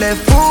up your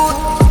left foot.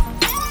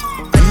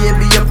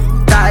 Baby, you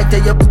tight,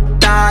 you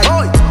tight.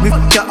 Me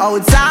fuck you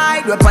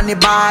outside, rap on the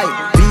bike.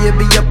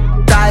 Baby, you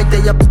tight,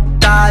 you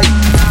tight.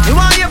 You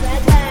want you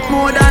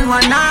more than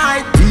one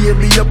night.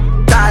 Baby, you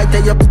tight,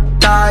 you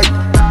tight.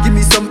 Give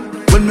me some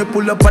when me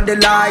pull up on the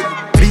light.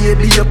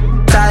 Baby, you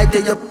tight,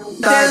 you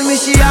Tell me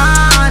she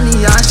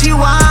honey and she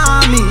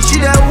want me. She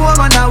the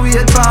woman that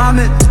wait for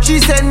me. She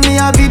send me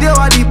a video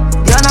of the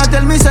Yana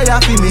tell me say you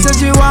feel me. So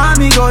she want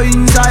me go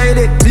inside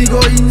it. Me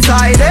go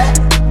inside it.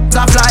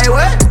 The fly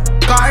away.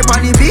 Car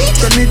on the beach.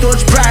 When me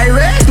touch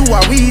private. Do a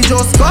we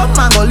just come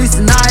and go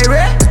listen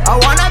irate. I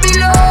wanna be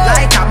low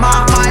like a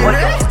man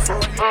pirate.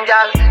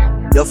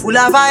 You're full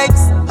of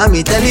vibes, and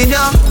me telling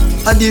you.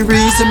 And the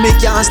reason me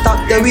can't stop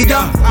there with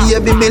you.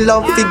 Baby me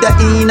love fit the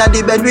in at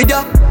the bed with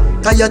you.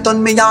 Cause you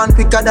turn me on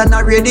quicker than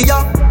a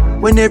radio.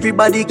 When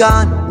everybody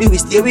gone, me will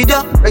stay with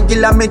you.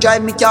 Regular me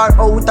drive me car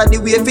out of the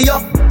way for you.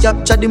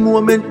 Capture the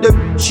moment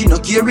them, she no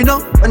care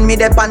enough. When me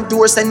dey on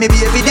tour send me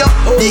be a video.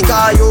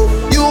 Because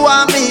you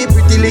want me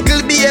pretty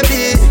little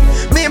baby.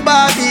 Me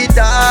Barbie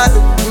doll.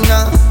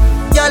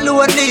 You're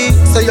lonely,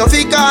 so you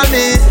fi call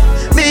me.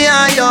 Me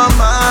and your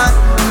man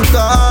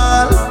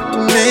call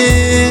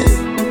me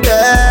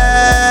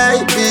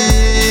baby.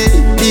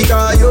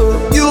 Because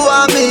you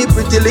want me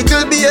pretty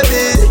little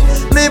baby.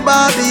 Me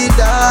Barbie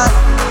doll.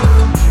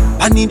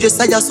 I need just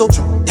say so.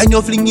 Then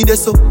you fling it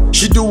so.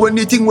 She do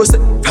anything we say.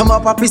 From her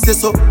papi say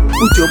so.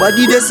 Put your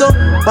body there so.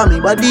 For me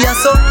body there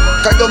so.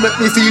 Cause you make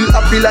me feel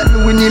happy like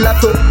me winning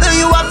lotto. Then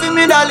you have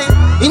me darling.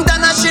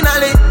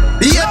 Internationally.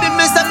 Baby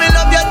me say me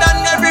love you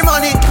than every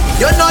money.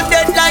 You're not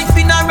dead like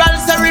funeral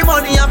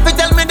ceremony. And fi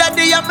tell me that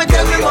day and me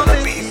tell me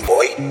mommy.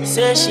 Boy.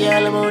 Say she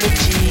all about the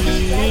G.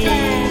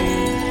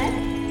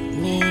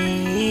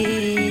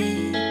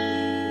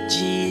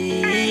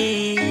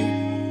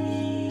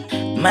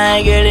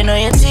 My girl, you know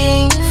you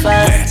think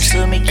fast,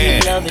 so me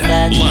keep loving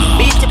that.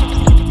 Beat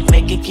it,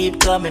 make it keep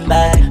coming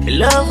back. Me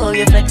love how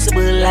you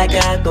flexible like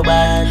a go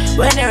back.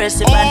 When you rest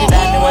the body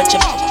down, me watch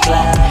your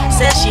class.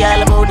 Say she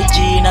all about the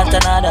G, not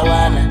another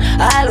one.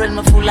 All when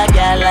me full of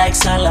girl like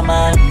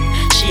Solomon.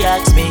 She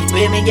asks me,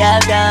 where me girl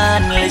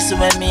gone? Listen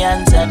when me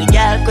answer the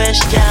girl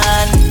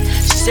question.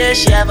 She says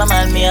she have a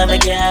man, me have a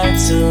girl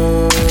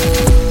too.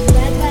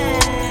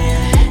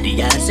 The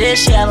girl says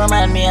she have a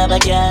man, me have a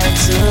girl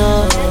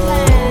too.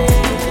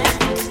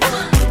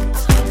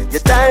 You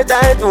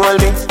tight,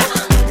 hold me.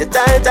 You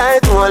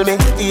tight, hold me.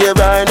 You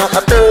burn up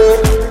a turn.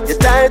 You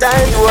tight,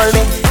 hold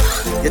me.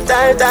 You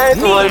tight,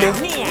 hold me.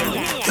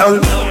 Girl,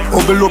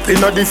 bubble up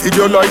inna the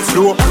video like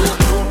flow.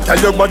 Tell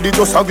your body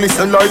just a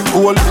glisten like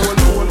gold.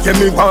 Get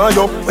me wind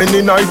up when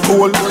the night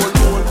cold.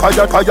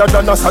 Higher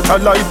than a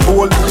satellite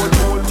pole.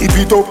 Tip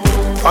it up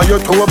on your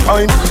toe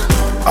pine.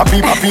 Happy,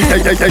 yeah,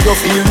 you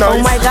feel nice.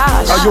 Oh my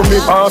gosh. And you make me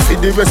for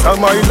the rest of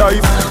my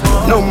life.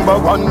 Number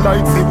one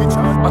like Fibich.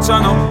 Watch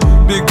out now,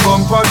 big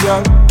bumper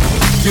girl.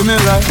 Give me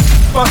life,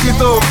 back it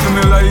up, give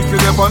me like you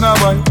dey on a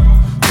bike.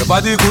 Your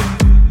body good,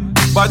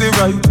 body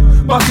right.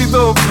 Back it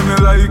up, give me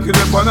like you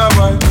dey on a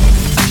bike.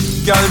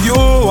 Girl, you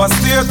a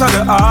state of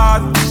the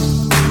art,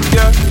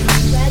 yeah.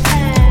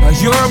 And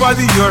your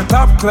body, your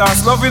top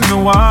class, loving me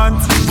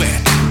want.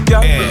 Yeah,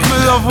 me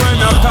love when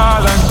you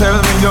call and tell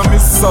me you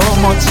miss so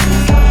much.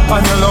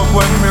 And you love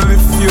when me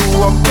lift you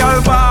up. Girl,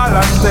 ball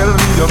and tell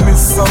me you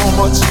miss so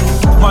much.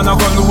 Man, I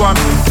gonna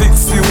want me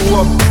fix you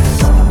up.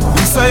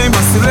 You say my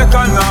select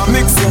and now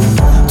mix it.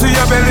 To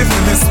your belly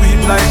feel me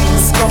sweet like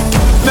this cup.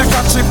 Make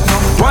a chip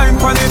now, wine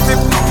pon the tip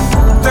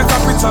now. Take a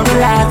picture.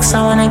 Relax,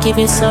 I wanna give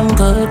you some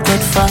good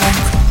fuck.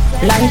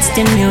 Lights,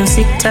 the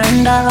music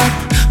turned up.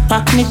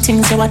 Pack me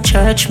things you at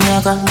church, me a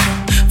go.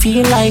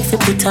 Feel like you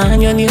put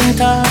on your new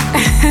top.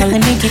 Well,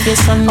 let me give you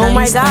some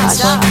nice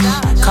one.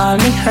 Call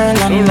me her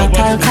and make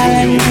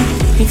alkaline.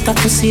 If that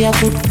pussy I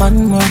put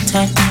one more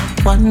time.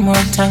 Why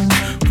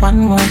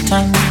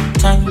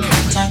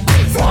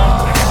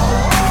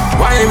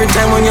every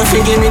time when you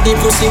feel give me the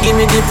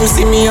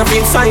pussy, me a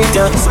big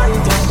fighter.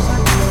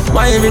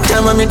 Why every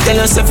time when me tell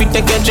yourself you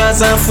take your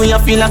jaws off, you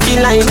feel like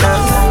you like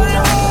that?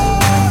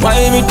 Why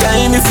every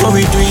time before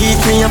we do it,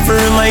 me have to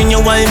remind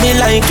you why me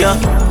like ya?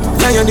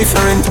 Yeah, you're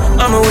different,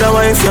 I'm a older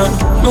wife, yeah.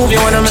 Move you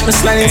wanna make me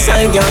slide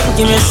inside, yeah.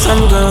 Give me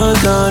some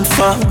good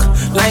fuck.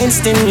 Lights,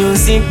 the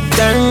music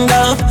turned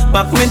up.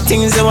 Back me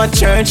things you at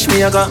church,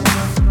 me I got.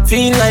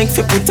 Feel like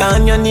you put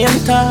on your name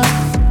tag.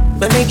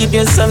 Let me give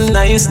you some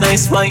nice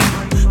wine.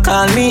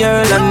 Call me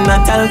Earl and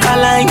not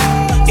alkaline.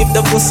 If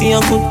the pussy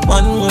you put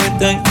one more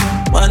time.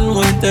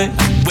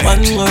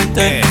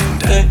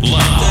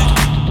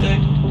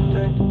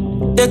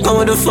 Take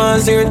out the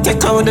fans here,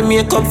 take out the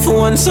makeup for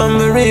one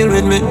summer real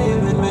with me.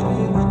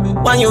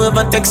 Why you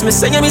ever text me,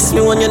 say you miss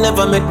me when you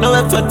never make no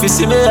effort to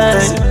see me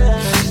head.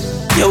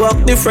 You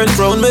walk different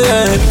round me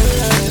head.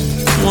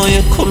 Why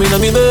you come in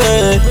on me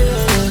bed?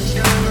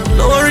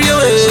 No worry your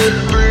head.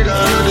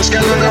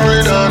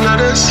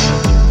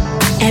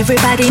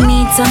 Everybody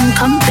needs some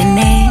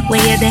company. Where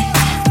you there?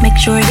 Make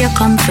sure you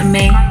come for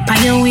me.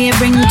 On your way,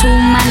 bring 2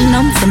 man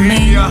up for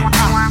me.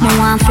 I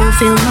want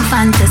fulfill my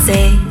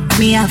fantasy.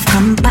 Me have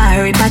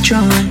Campari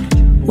Patron.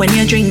 When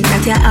you drink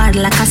that you hard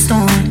like a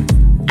stone.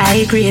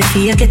 I agree if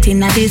you get in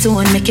the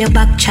zone. Make your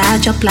back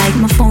charge up like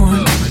my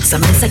phone. So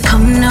me say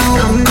come now,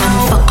 come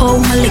fuck out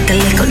my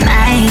little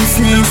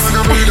niceness.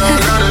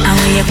 And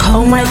when you come,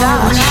 oh my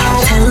gosh,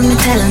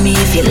 tell me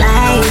if you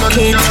like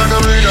it.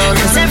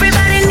 Cause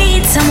everybody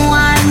needs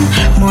someone.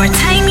 More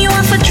time you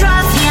have to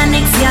draw for your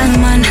next young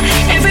man.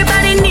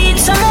 Everybody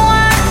needs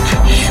someone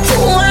to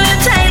hold you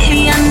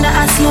tightly under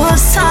a slow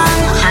song.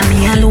 And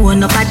me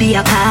alone up at the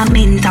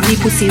apartment, and me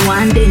pussy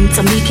one dent,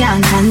 so me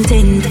can't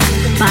content.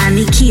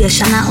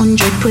 Fornication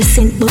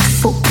 100%, but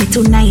fuck me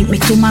tonight, me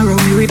tomorrow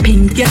me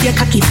repent. Your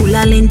cocky full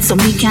of length, so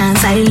me can't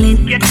silent.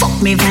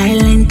 Fuck me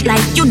violent,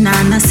 like you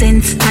nah no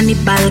sense. On the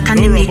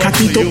balcony, me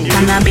cocky up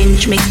on a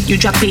bench, make you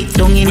drop it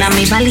down in a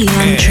me valley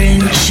and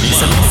trench.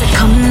 So me say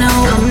come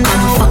now, come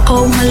fuck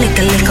out my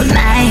little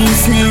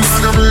niceness.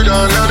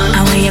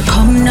 And when you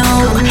come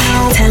now,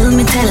 tell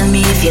me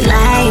if you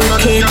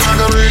like it.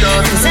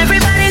 Cause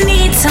everybody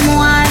needs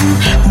someone.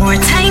 More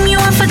time you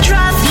have to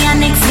draw for your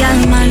next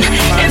young man.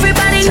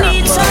 Everybody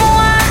needs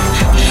someone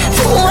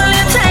to hold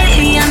you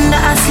tightly under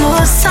a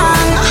slow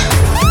song.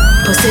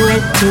 Pussy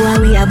wet to a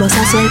we a bust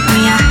a sweat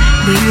me a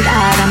breathe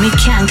hard and me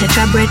can't catch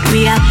a breath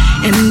we a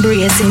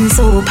embracing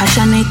so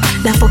passionate.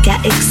 The fuck ya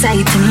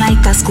exciting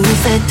like a school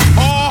fete.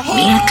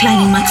 Me a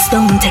climax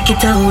down, take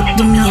it out.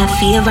 Do me a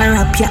favor,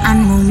 up your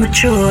hand, move my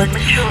throat.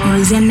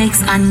 Raise your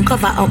necks and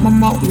cover up my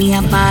mouth. Me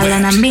a ball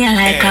and I me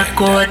like a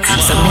goat.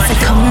 So me say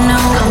come now,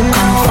 come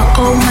fuck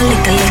out my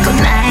little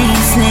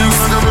niceness.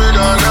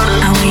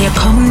 And when you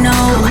come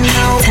now,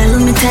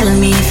 tell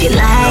me if you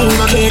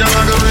like it.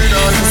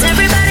 Cause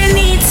everybody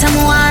needs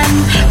someone.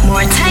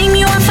 More time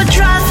you have to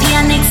draw for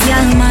your next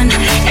young man.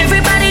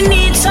 Everybody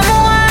needs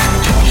someone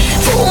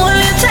to hold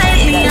you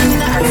tightly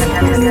under.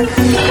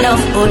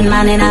 Enough good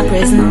man in a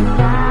prison,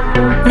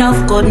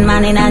 enough good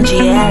man in a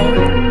jail,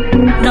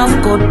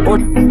 enough good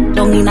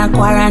down in a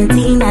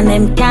quarantine and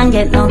them can't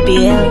get no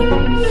bail.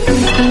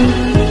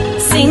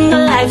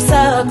 Single life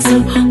sucks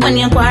when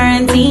you're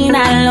quarantine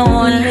and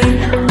lonely.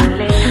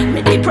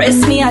 Me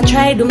depress me, I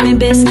try do my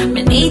best.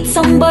 Me need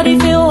somebody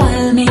to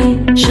hold me.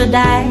 Should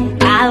I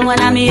call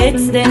one of me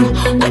ex them?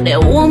 But they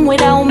home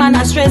with a woman,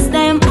 I stress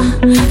them.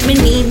 Me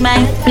need my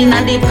in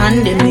a the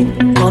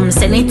pandemic. Come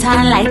send it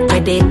on like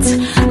credit.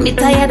 Me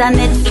tired of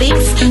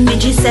Netflix,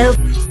 did yourself.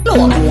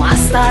 No one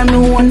star, no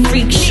one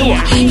freak show.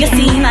 You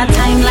see in a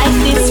time like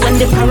this when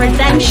the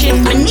paradigm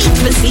shift, me need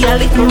to see a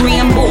little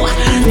rainbow.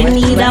 Me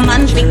need a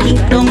man to kick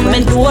down my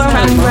door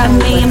and grab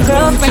me and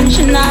girlfriend,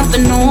 she not for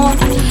no.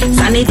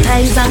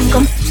 Sanitize and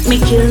come me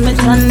kill me,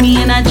 turn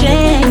me in a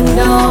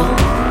jail.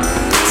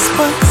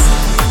 Spots,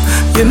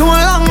 you know a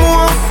long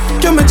more.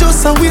 You me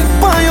just a wait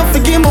for you to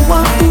give me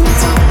one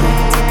beat.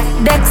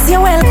 Dex, you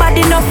well bad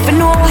enough to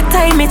know what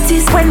time it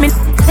is when me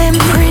them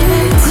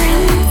print.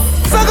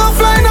 So go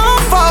fly no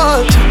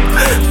fault.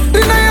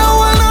 Deny you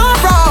wanna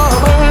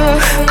roll.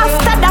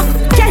 After that,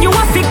 yeah, you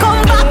have to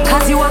come back.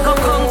 Cause you are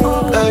gonna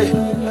come. Hey.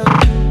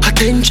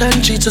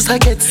 Attention, she just I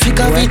get sick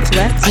of it.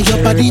 And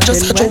your body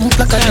just a jump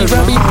like a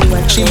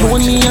rabbit. She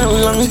lonely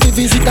and long to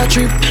visit a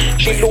trip.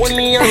 She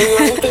lonely and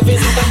long to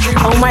visit a trip.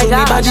 Oh my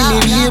God. Body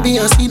me baby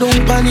and she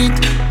don't panic.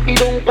 He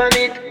don't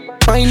panic.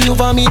 Find you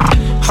vomit.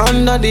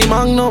 Under the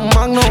magnum,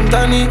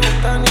 Danny.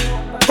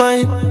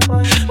 Fine.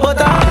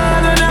 But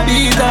I'm gonna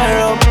beat her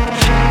up.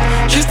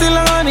 She still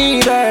gonna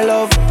need her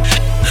love.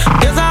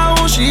 Guess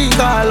how she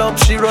call up.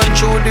 She run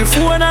through the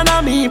phone and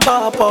a me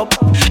pop up.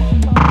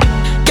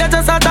 Get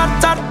us a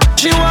tap.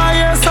 She want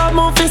hear some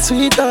movie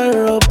sweet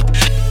her up.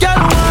 Girl,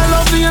 I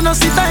love you, no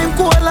see time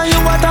cool. And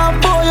you want a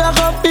boy, you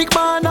got big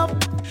man up.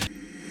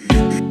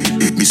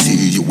 Let me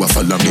see you a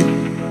follow me.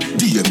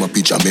 DM a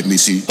picture, make me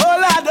see.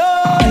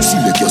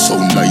 Select your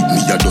sound like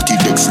me, a dirty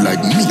Dex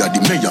like me, a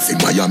the mayor for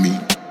Miami.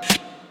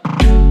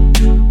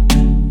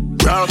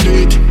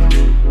 Profit,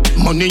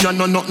 money and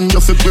no nothing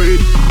you fi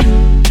great.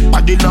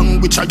 Body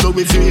language I go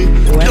with it.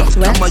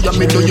 Doctor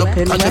Miami do you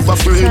I never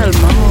afraid.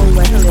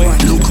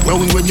 Look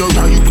round when you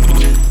ride.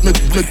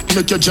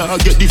 Make your jaw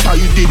get the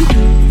fire did.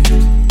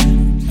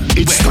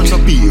 It's gonna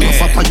be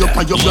rough up and up,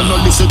 you no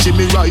listen to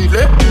me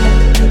Riley.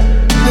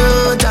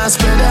 No, just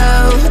spread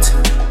out.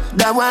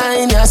 That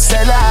wine you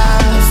sell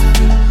off.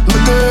 My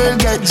girl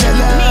get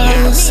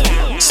jealous.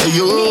 So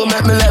you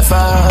make me laugh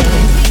out.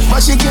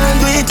 But she can't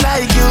do it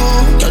like you.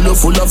 Girl you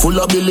full of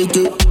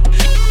ability.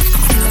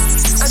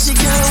 And she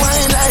can't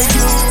wine like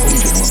you.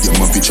 You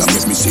my picture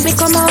make me see. Me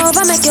come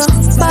over make you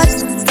bad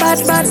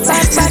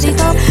it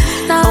up.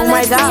 Now oh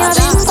my God.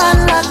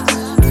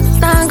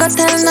 Now go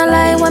tell no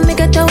lie when me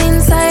get you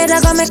inside.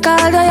 I go make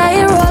all the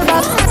eye roll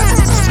back.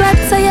 Glad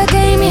say you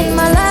came in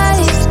my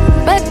life.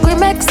 Back we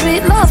make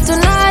sweet love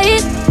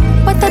tonight.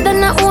 Better than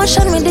the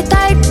ocean with the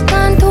tide.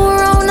 Can't turn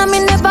round and me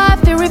never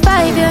have to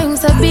revive you. Him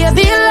say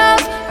baby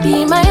love,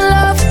 be my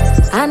love.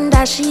 And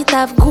that sheet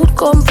have good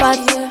comfort.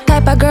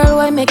 Type of girl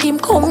why make him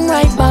come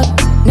right back.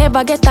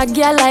 Never get a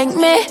girl like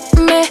me.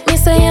 Me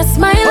say yes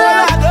my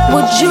love.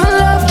 Would you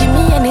love? Give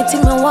me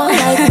anything I want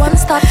like one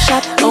stop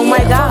shop. Oh my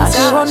God.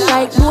 You run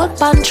like boat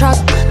pan track.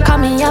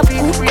 Come me have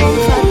good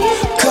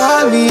comfort.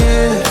 Call me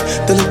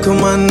yeah. The little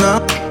man now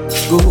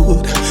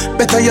good.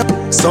 Better you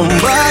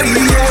somebody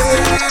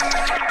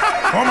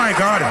yeah. Oh my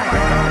God.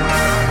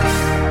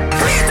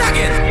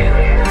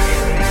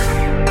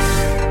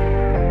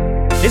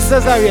 This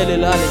is a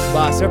really Alex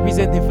Boss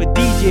representing for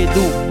DJ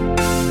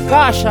Doom.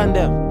 Caution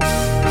them.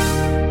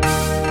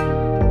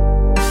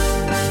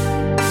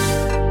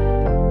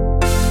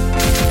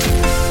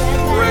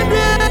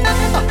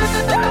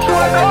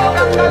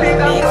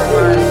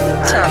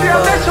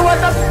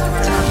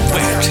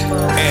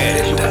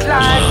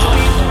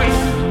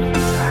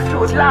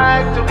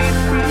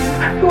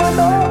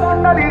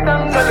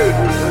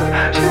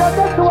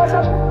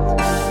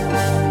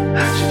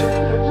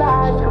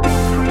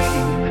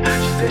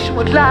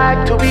 would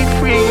like to be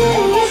free.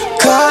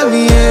 Call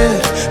me, yeah,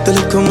 the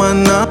little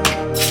man not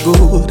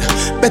good.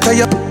 Better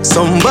you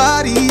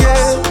somebody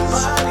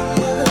else.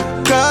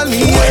 Call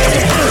me,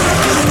 yeah.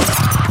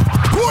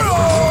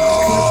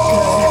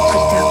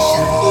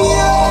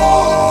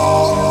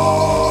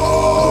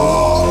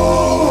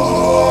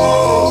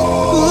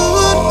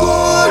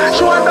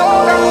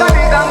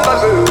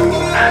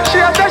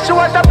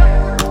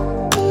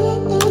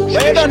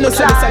 You don't know,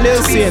 so it's a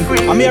little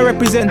scene. I'm here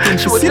representing.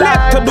 She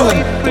select to do.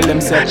 Tell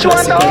them say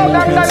classical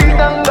movements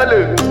now.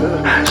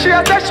 She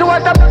said she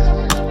want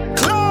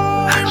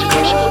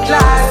she would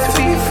like to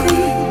be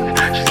free.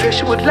 She said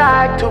she would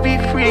like to be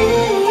free.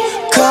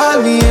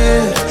 Call me,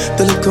 yeah,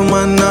 the little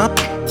man not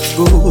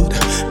good.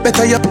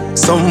 Better you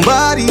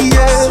somebody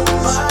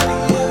else.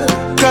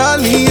 Call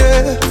me,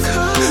 yeah.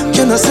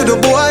 Can I say the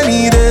boy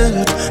need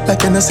help? Like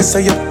can I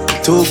say you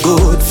too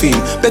good feel?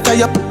 Better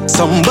you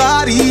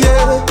somebody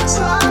else.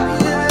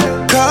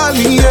 Call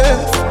me,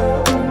 yeah.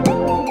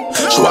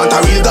 She want a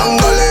real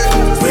gangale.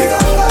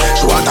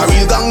 She want a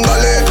real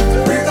gangale.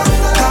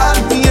 Call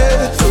me,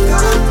 yeah.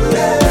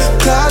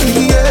 Call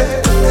me, yeah.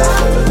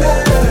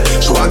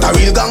 She want a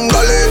real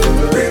gangale.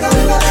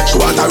 She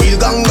want a real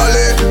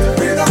gangale.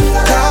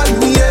 Call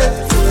me, yeah.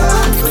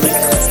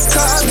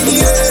 Call me,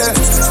 yeah.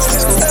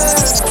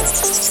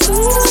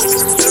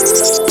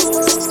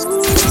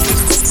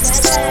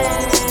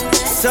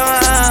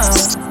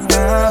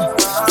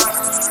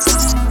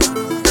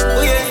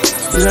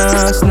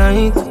 Last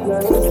night,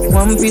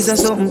 one piece of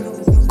something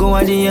go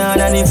at the yard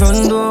and the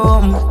front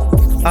door.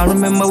 I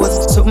remember what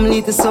something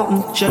lead to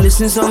something. She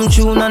listen some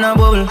tune and a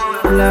bubble.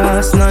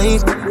 Last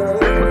night,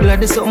 glad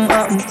there's something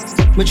happen.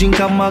 Me drink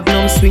a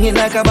Magnum, swing it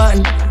like a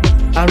button.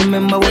 I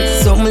remember what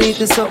something lead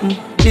to something.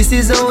 This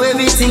is how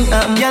everything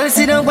happen. Y'all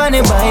sit up on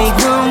the bike,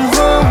 vroom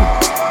vroom.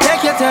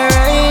 Take you to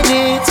ride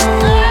it,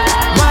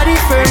 body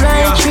firm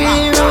like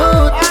tree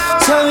root,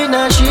 so it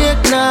not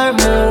shake nor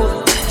move.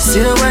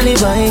 Sit up on the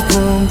bike,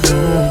 boom,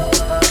 boom.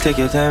 Take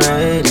your time,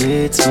 ride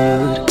it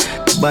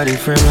smooth. Body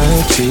frame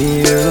like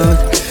tree root,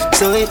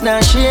 so it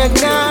not shake,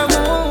 not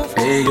move.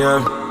 Hey girl,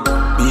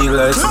 be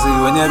like to see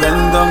when you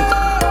bend down.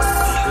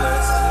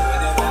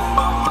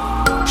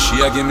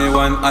 She a give me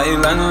one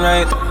island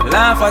ride.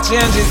 Laugh a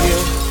change it,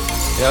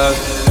 yeah.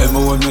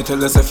 Remember when me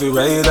tell us if you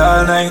ride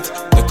all night.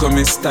 You come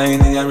Miss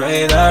Tiny and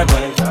ride all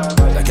night.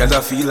 Like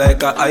I feel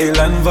like a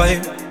island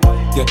vibe.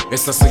 Yeah,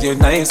 it's just so you're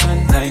nice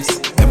and nice.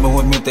 Remember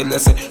when me tell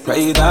us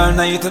ride all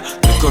night. You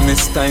come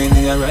Miss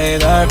Tiny and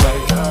ride all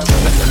night.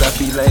 Like I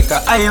feel like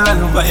a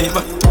island vibe.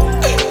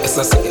 It's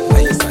just so you're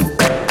nice and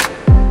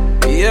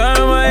nice.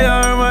 You're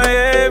my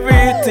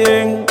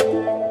everything.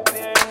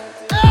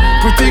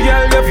 Pretty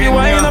girl, if you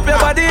wind up your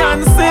body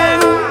and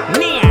sing.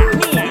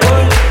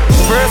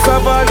 First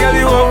of all, girl,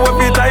 you up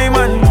with the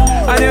diamond,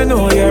 and you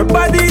know your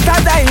body's a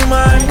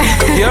diamond.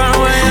 You're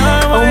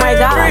my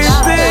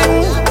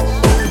everything.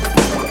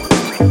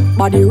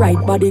 Body right,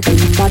 body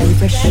clean, body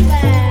fresh.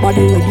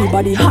 Body ready,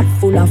 body hot,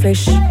 full of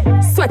flesh.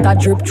 Sweater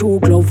drip through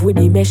glove with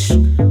the mesh.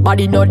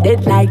 Body not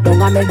dead like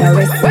dung, I made the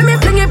rest. When me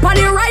fling it on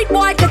the right,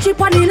 boy, catch it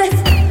on the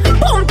left.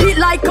 Pump it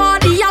like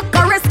cardiac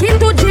arrest. Skin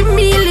to gym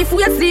meal if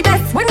we the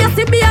best. When you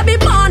see baby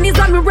born is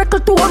a miracle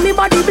to me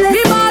body bless.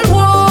 Me ball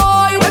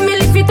boy, when me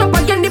lift it up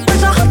again, the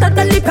pressure hotter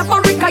than the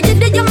paprika. You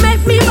did you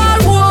make me ball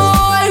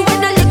boy.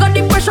 When the got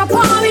the pressure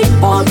for me,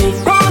 for me,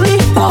 for me,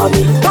 for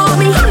me, for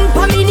me. Hand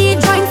for me knee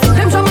joints,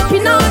 them jump up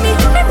in on me.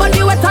 Me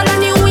body wetter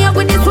than the wave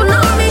with the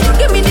tsunami.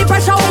 Give me the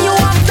pressure when you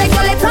want, take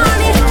all it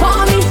on it.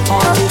 For me,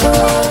 for me.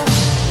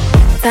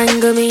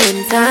 Tangle me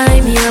and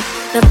tie me up.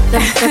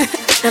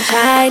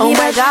 Oh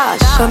my gosh.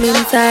 Come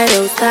inside,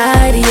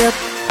 outside up.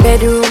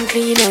 Bedroom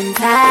clean and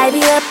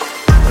tidy up.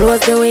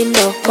 Close the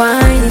window,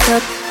 wind it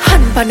up.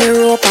 Hand on the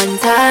rope and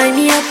tie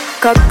me up.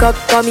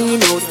 Come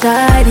in,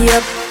 outside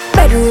up.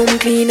 Bedroom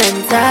clean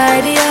and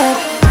tidy up.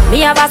 Me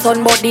have a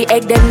son but the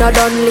egg them not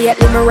done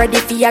lately. Me ready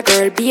for your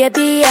girl,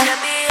 baby.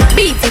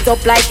 Beat it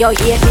up like you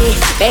hate me.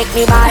 Make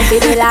me bad,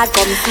 baby lad,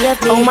 come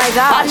save me. Oh my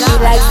God, she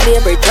like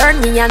slavery.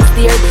 Turn me and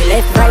steer me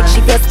left, right,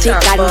 she just stick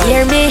and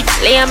hear me.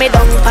 Lay me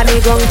down on the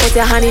ground, put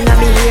your hand in my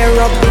ear,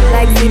 rub it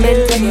like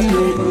cement when you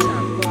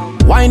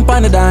play. Wine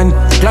pan the dan,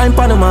 climb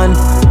pan the man.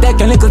 Take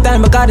a little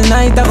time because the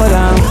night I go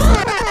down.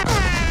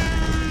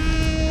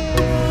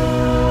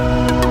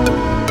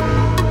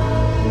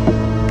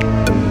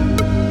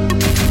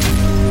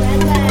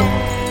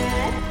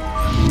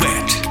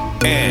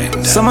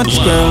 So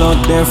much girl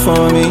out there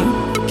for me.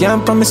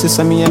 Can't promise you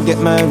some me and get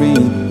married.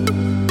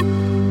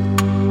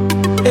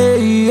 Hey,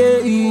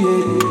 hey,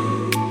 hey.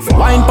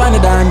 Wine pan the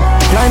dan,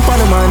 climb pan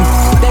the man.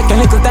 Take a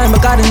little time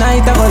because the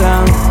night I go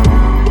long.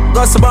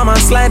 Gossip on man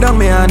slide on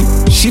me hand.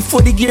 She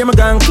for the gear, me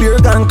gone clear,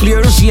 gone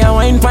clear. She a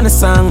wine pan the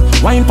song,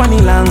 wine pan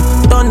the long.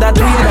 Turn that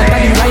wheel back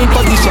at the right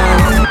position.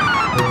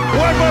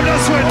 What about the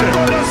sweat?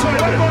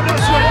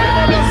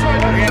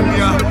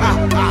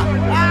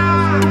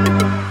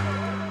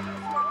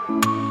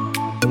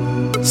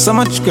 So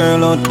much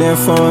girl out there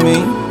for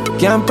me.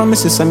 Can't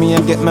promise you some me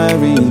and get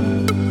married.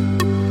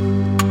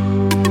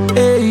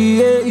 Hey,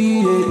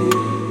 hey,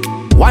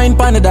 hey. Wine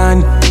on the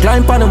dan,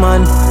 climb on the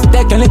man.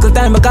 Take a little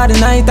time because the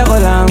night I go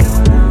long.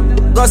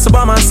 Go so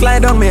bomb and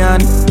slide on me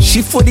hand.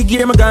 She for the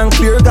gear, me gang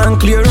clear.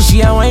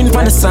 She a wine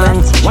for the song,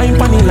 wine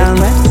for the long.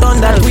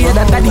 Done that way,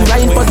 that at the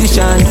right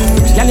position.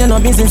 Girl, you know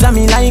business and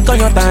me like on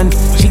your tan.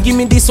 She give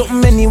me this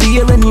something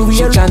anywhere.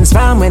 She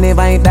transform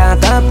whenever I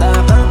start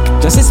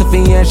up. Just as a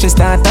finger, she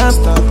start up.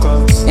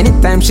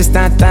 Anytime she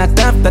start up,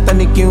 that I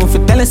make you for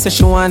tell her say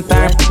she want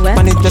her.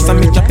 Man, it just a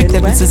me drop it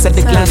ever since at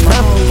the glass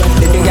rap.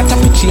 The day I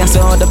chop it, she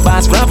answer all the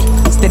bass rap.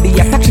 Steady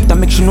attack it to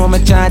make sure me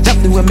charge up.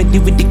 The way me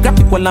deal with the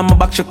graphic while I'm a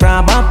back she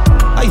crab up.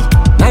 Aye.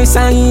 Nice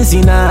and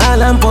easy now,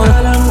 all and pull.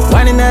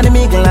 One in the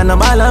middle and a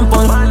ball and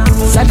pull.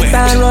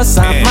 Sagittarius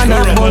and man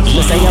and bull.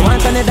 You say you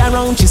want another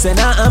round, she say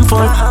nah I'm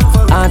full.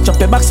 I chop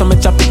your back so me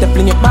chop it,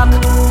 fling it back.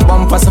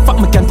 Bumper so fuck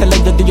me can't tell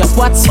you do your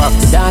squats.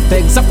 That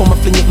exact when me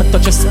fling it, me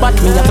touch your spot.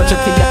 Me a touch it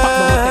till you pop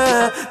me.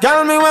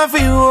 Girl, me want for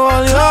you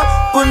all, yo.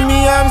 Put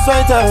me arms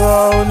right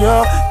around,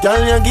 yo. Girl,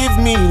 you give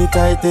me the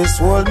tightest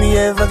hold me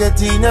ever get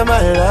in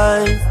my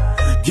life.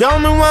 Girl,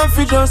 me want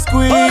fi just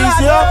squeeze,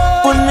 yo.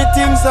 Put me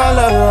things all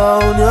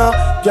around, yo.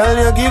 Girl,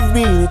 you give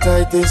me the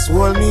tightest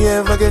hold me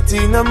ever get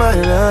in my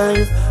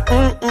life.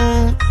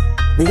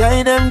 Me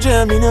guide them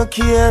jam, me no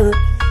care.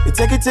 You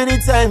take it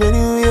anytime,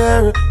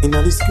 anywhere. In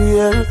the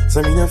square,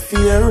 so me no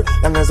fear.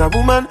 Long as a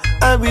woman,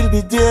 I will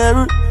be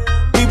there.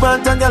 Me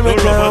want a girl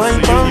with no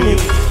wine for me.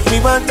 Me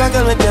want a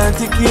girl with can't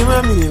take care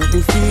of me. Let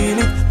me feel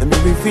it,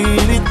 let me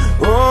feel it.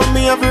 Oh,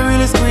 me have to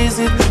really squeeze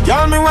it.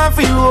 Girl, me want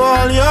for you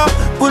all, yo.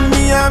 Put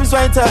me arms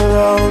right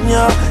around,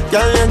 yo.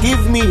 Girl, you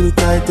give me the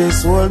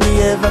tightest hold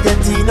me ever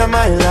get in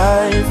my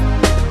life.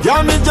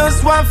 Girl, me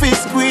just want to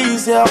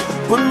squeeze, yo.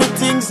 Put me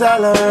things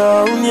all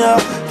around, yo.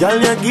 Girl,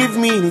 you give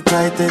me the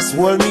tightest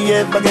hold me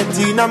ever get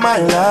in my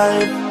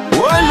life.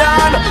 Oh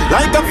Lord,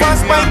 like a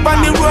fast bike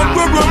on the road,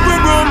 boom.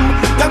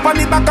 Girl on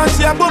the back and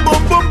she a boom.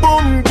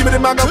 Give me the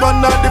microphone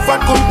and the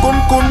fat cum.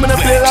 Me the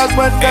play last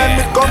one time,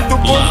 me come to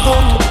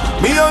boom.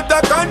 Me out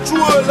of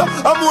control,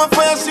 I'm more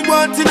fire she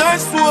want in her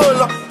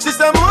soul. She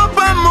say more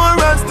and more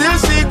and still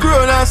she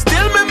grown. And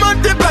still me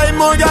multiply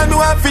more, girl me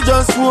want fi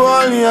just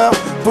hold ya.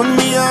 Put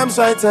me arms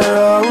right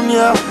around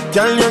ya.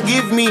 Girl you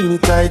give me the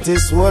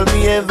tightest hold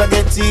me ever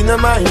get in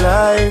my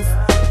life.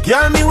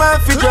 Girl, me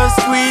want fi just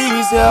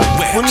squeeze ya.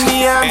 Put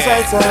me arms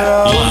right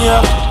around ya.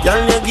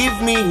 Girl, you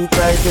give me the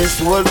tightest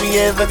hold me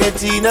ever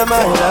get in my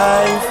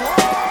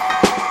life.